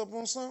 Walked up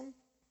on something.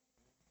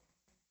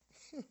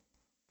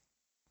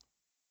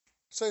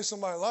 Save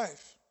somebody's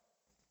life.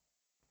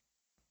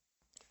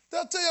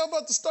 Did I tell you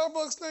about the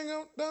Starbucks thing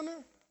down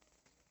there?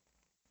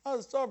 I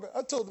was at Starbucks.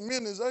 I told the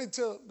men this. I didn't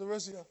tell the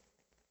rest of y'all.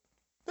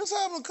 This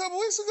happened a couple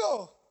weeks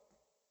ago.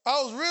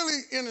 I was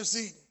really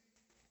interceding.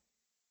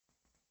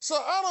 So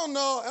I don't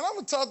know, and I'm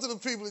going to talk to the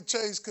people at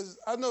Chase because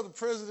I know the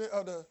president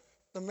or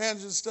the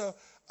manager and stuff.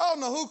 I don't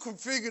know who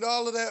configured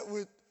all of that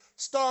with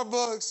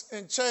Starbucks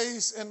and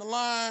Chase and the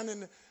line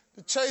and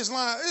the Chase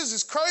line. It's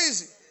just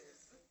crazy.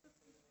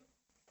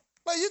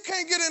 Like, you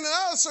can't get in and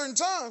out at certain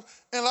times.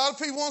 And a lot of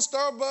people want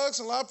Starbucks,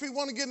 and a lot of people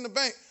want to get in the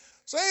bank.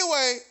 So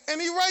anyway,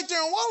 and he right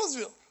there in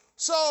Wallaceville.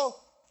 So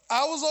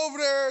I was over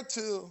there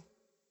to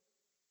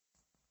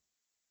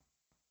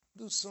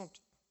do something.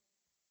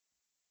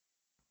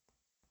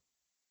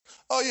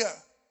 Oh, yeah.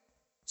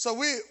 So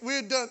we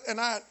had done, and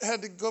I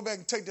had to go back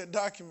and take that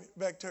document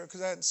back to her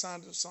because I hadn't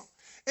signed it or something.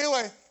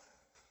 Anyway,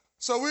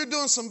 so we were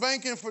doing some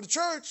banking for the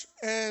church,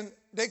 and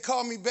they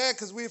called me back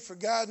because we had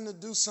forgotten to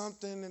do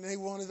something, and they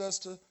wanted us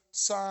to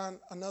sign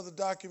another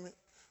document.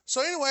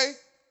 So anyway,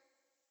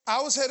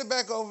 I was headed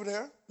back over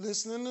there,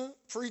 listening to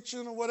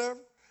preaching or whatever.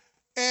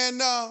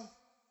 And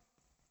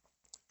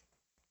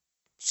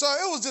so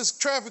it was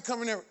just traffic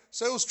coming in.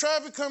 So it was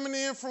traffic coming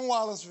in from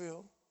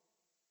Wallaceville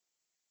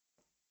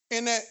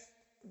in that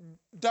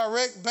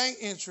direct bank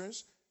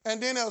entrance.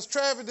 And then there was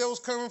traffic that was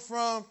coming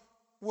from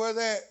where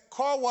that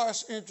car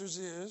wash entrance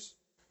is.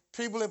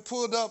 People had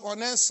pulled up on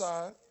that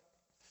side.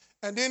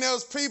 And then there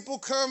was people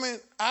coming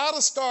out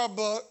of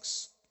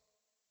Starbucks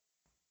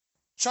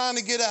trying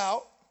to get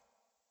out.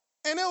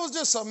 And it was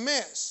just a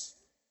mess.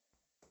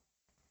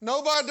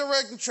 Nobody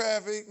directing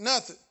traffic,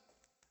 nothing.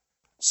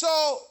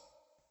 So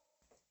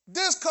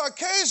this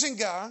Caucasian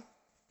guy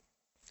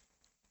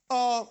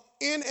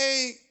in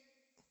a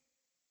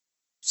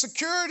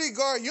security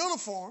guard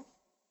uniform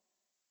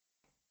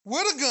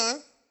with a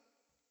gun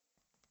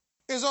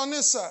is on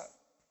this side.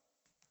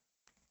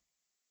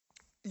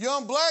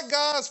 Young black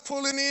guys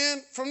pulling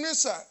in from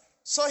this side.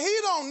 So he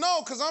don't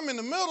know because I'm in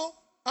the middle.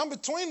 I'm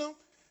between them.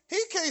 He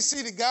can't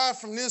see the guy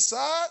from this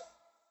side.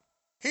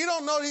 He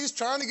don't know that he's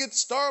trying to get to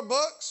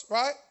Starbucks,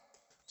 right?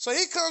 So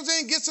he comes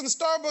in, gets in the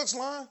Starbucks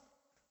line.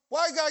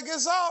 White guy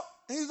gets out,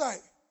 and he's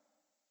like,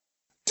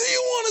 "Do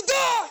you want to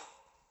die?"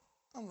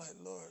 I'm like,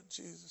 Lord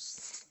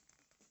Jesus.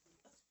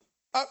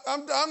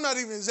 I'm not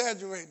even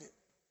exaggerating it.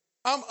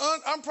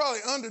 I'm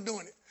probably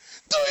underdoing it.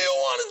 Do you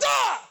want to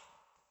die?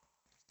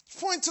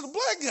 Point to the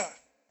black guy.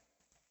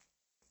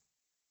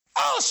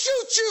 I'll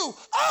shoot you.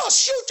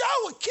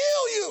 I will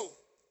kill you.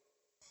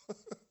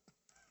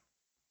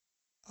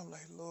 I'm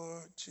like,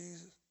 Lord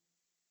Jesus.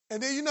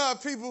 And then you know how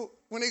people,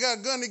 when they got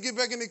a gun, they get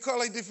back in their car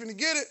like they finna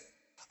get it.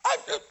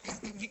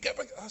 You get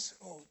back. I said,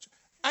 oh,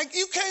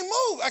 you can't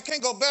move. I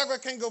can't go back. I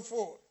can't go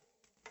forward.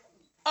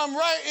 I'm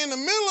right in the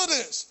middle of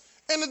this.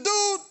 And the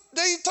dude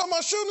that he talking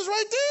about shooting is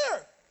right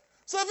there.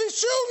 So if he's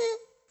shooting,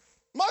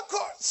 my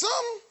car,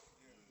 something.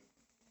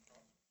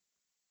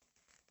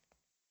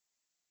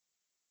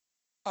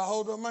 I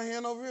hold up my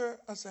hand over here.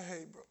 I said,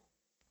 hey, bro.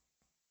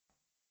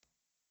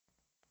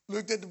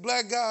 Looked at the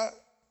black guy.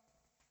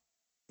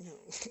 You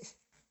know,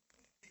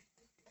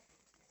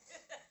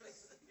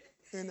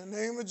 in the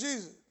name of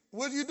Jesus.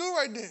 What do you do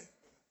right then?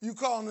 You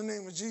call in the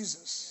name of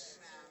Jesus.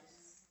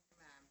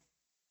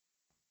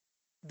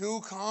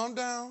 Dude, calm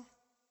down.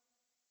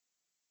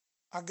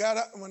 I got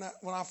up, when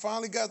I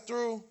finally got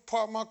through,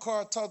 parked my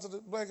car, talked to the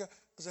black guy.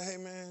 I said, hey,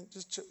 man,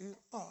 just chill.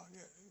 Oh,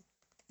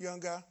 yeah, young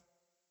guy.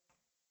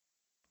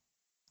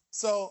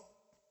 So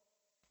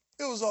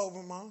it was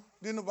over, Mom.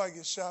 Didn't nobody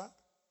get shot.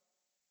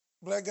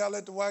 Black guy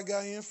let the white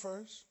guy in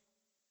first.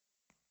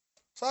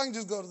 So I can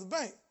just go to the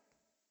bank.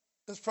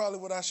 That's probably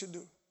what I should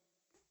do.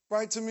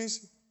 Right,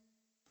 Tamisi?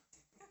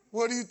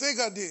 What do you think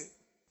I did?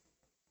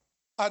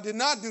 I did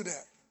not do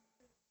that.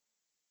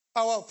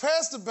 I walked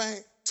past the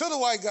bank to the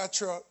white guy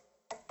truck.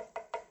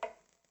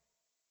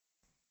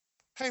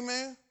 Hey,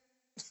 man,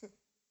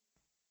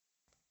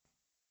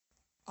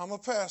 I'm a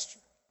pastor.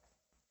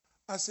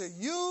 I said,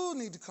 you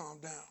need to calm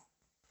down.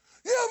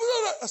 Yeah,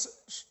 but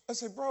I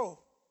said, bro,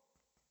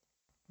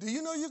 do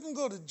you know you can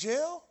go to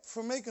jail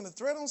for making a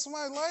threat on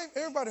somebody's life?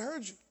 Everybody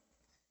heard you.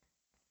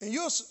 And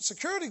you're a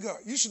security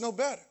guard. You should know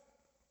better.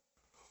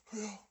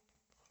 Yeah,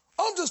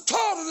 I'm just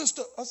tired of this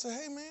stuff. I said,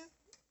 hey, man,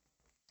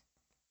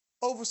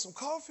 over some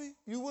coffee,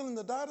 you willing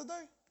to die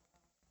today?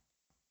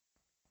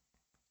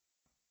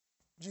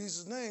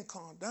 Jesus' name,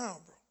 calm down,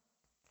 bro.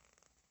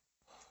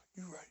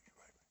 You're right.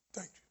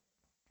 Thank you.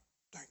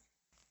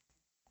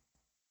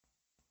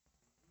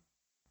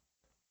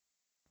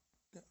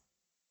 Yeah.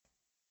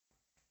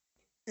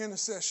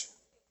 Intercession.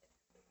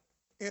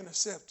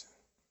 Intercepting.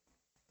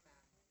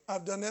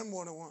 I've done that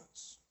more than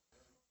once.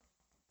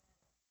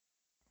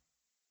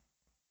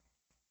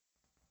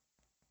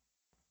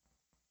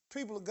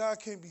 People of God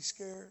can't be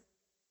scared.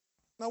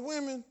 Now,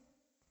 women,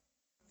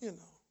 you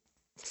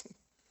know,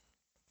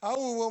 I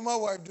wouldn't want my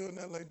wife doing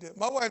that like that.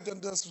 My wife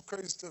done some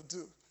crazy stuff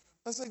too.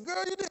 I said,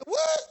 girl, you did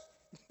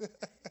what?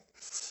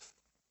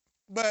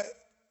 But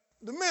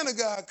the men of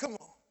God, come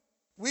on.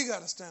 We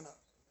got to stand up.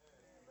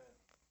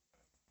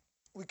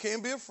 We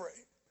can't be afraid.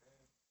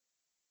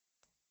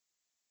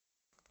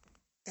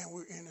 And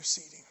we're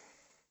interceding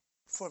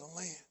for the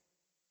land.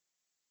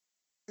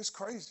 It's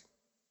crazy.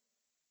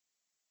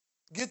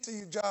 Get to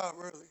your job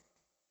early,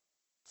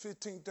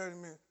 15, 30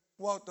 minutes.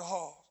 Walk the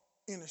hall,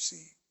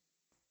 intercede.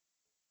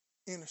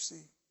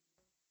 Intercede.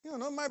 You know,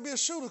 there might be a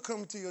shooter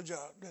coming to your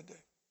job that day.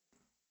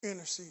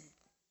 Intercede.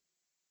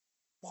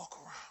 Walk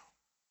around.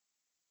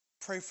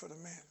 Pray for the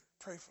man.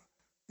 Pray for.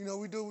 You know,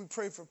 we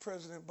pray for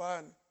President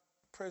Biden,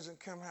 President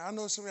Kamala. I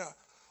know some of y'all,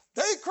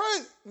 they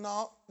crazy.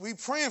 No, we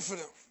praying for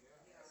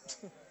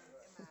them.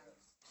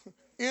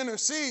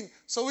 Intercede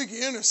so we can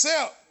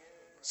intercept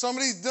some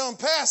of these dumb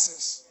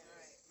passes.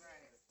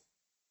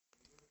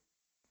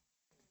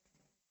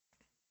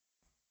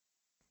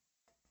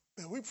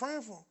 And we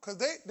praying for them because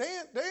they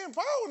in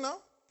power now.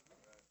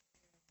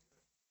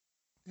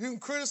 You can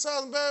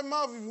criticize them bad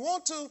mouth if you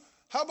want to.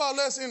 How about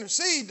let's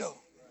intercede though?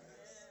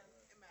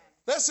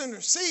 Let's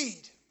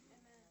intercede.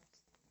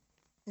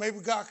 Maybe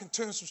God can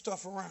turn some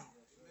stuff around.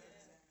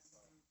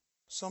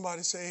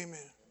 Somebody say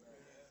amen.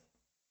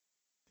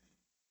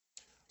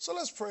 So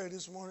let's pray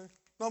this morning.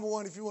 Number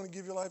one, if you want to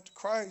give your life to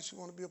Christ, you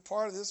want to be a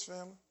part of this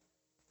family,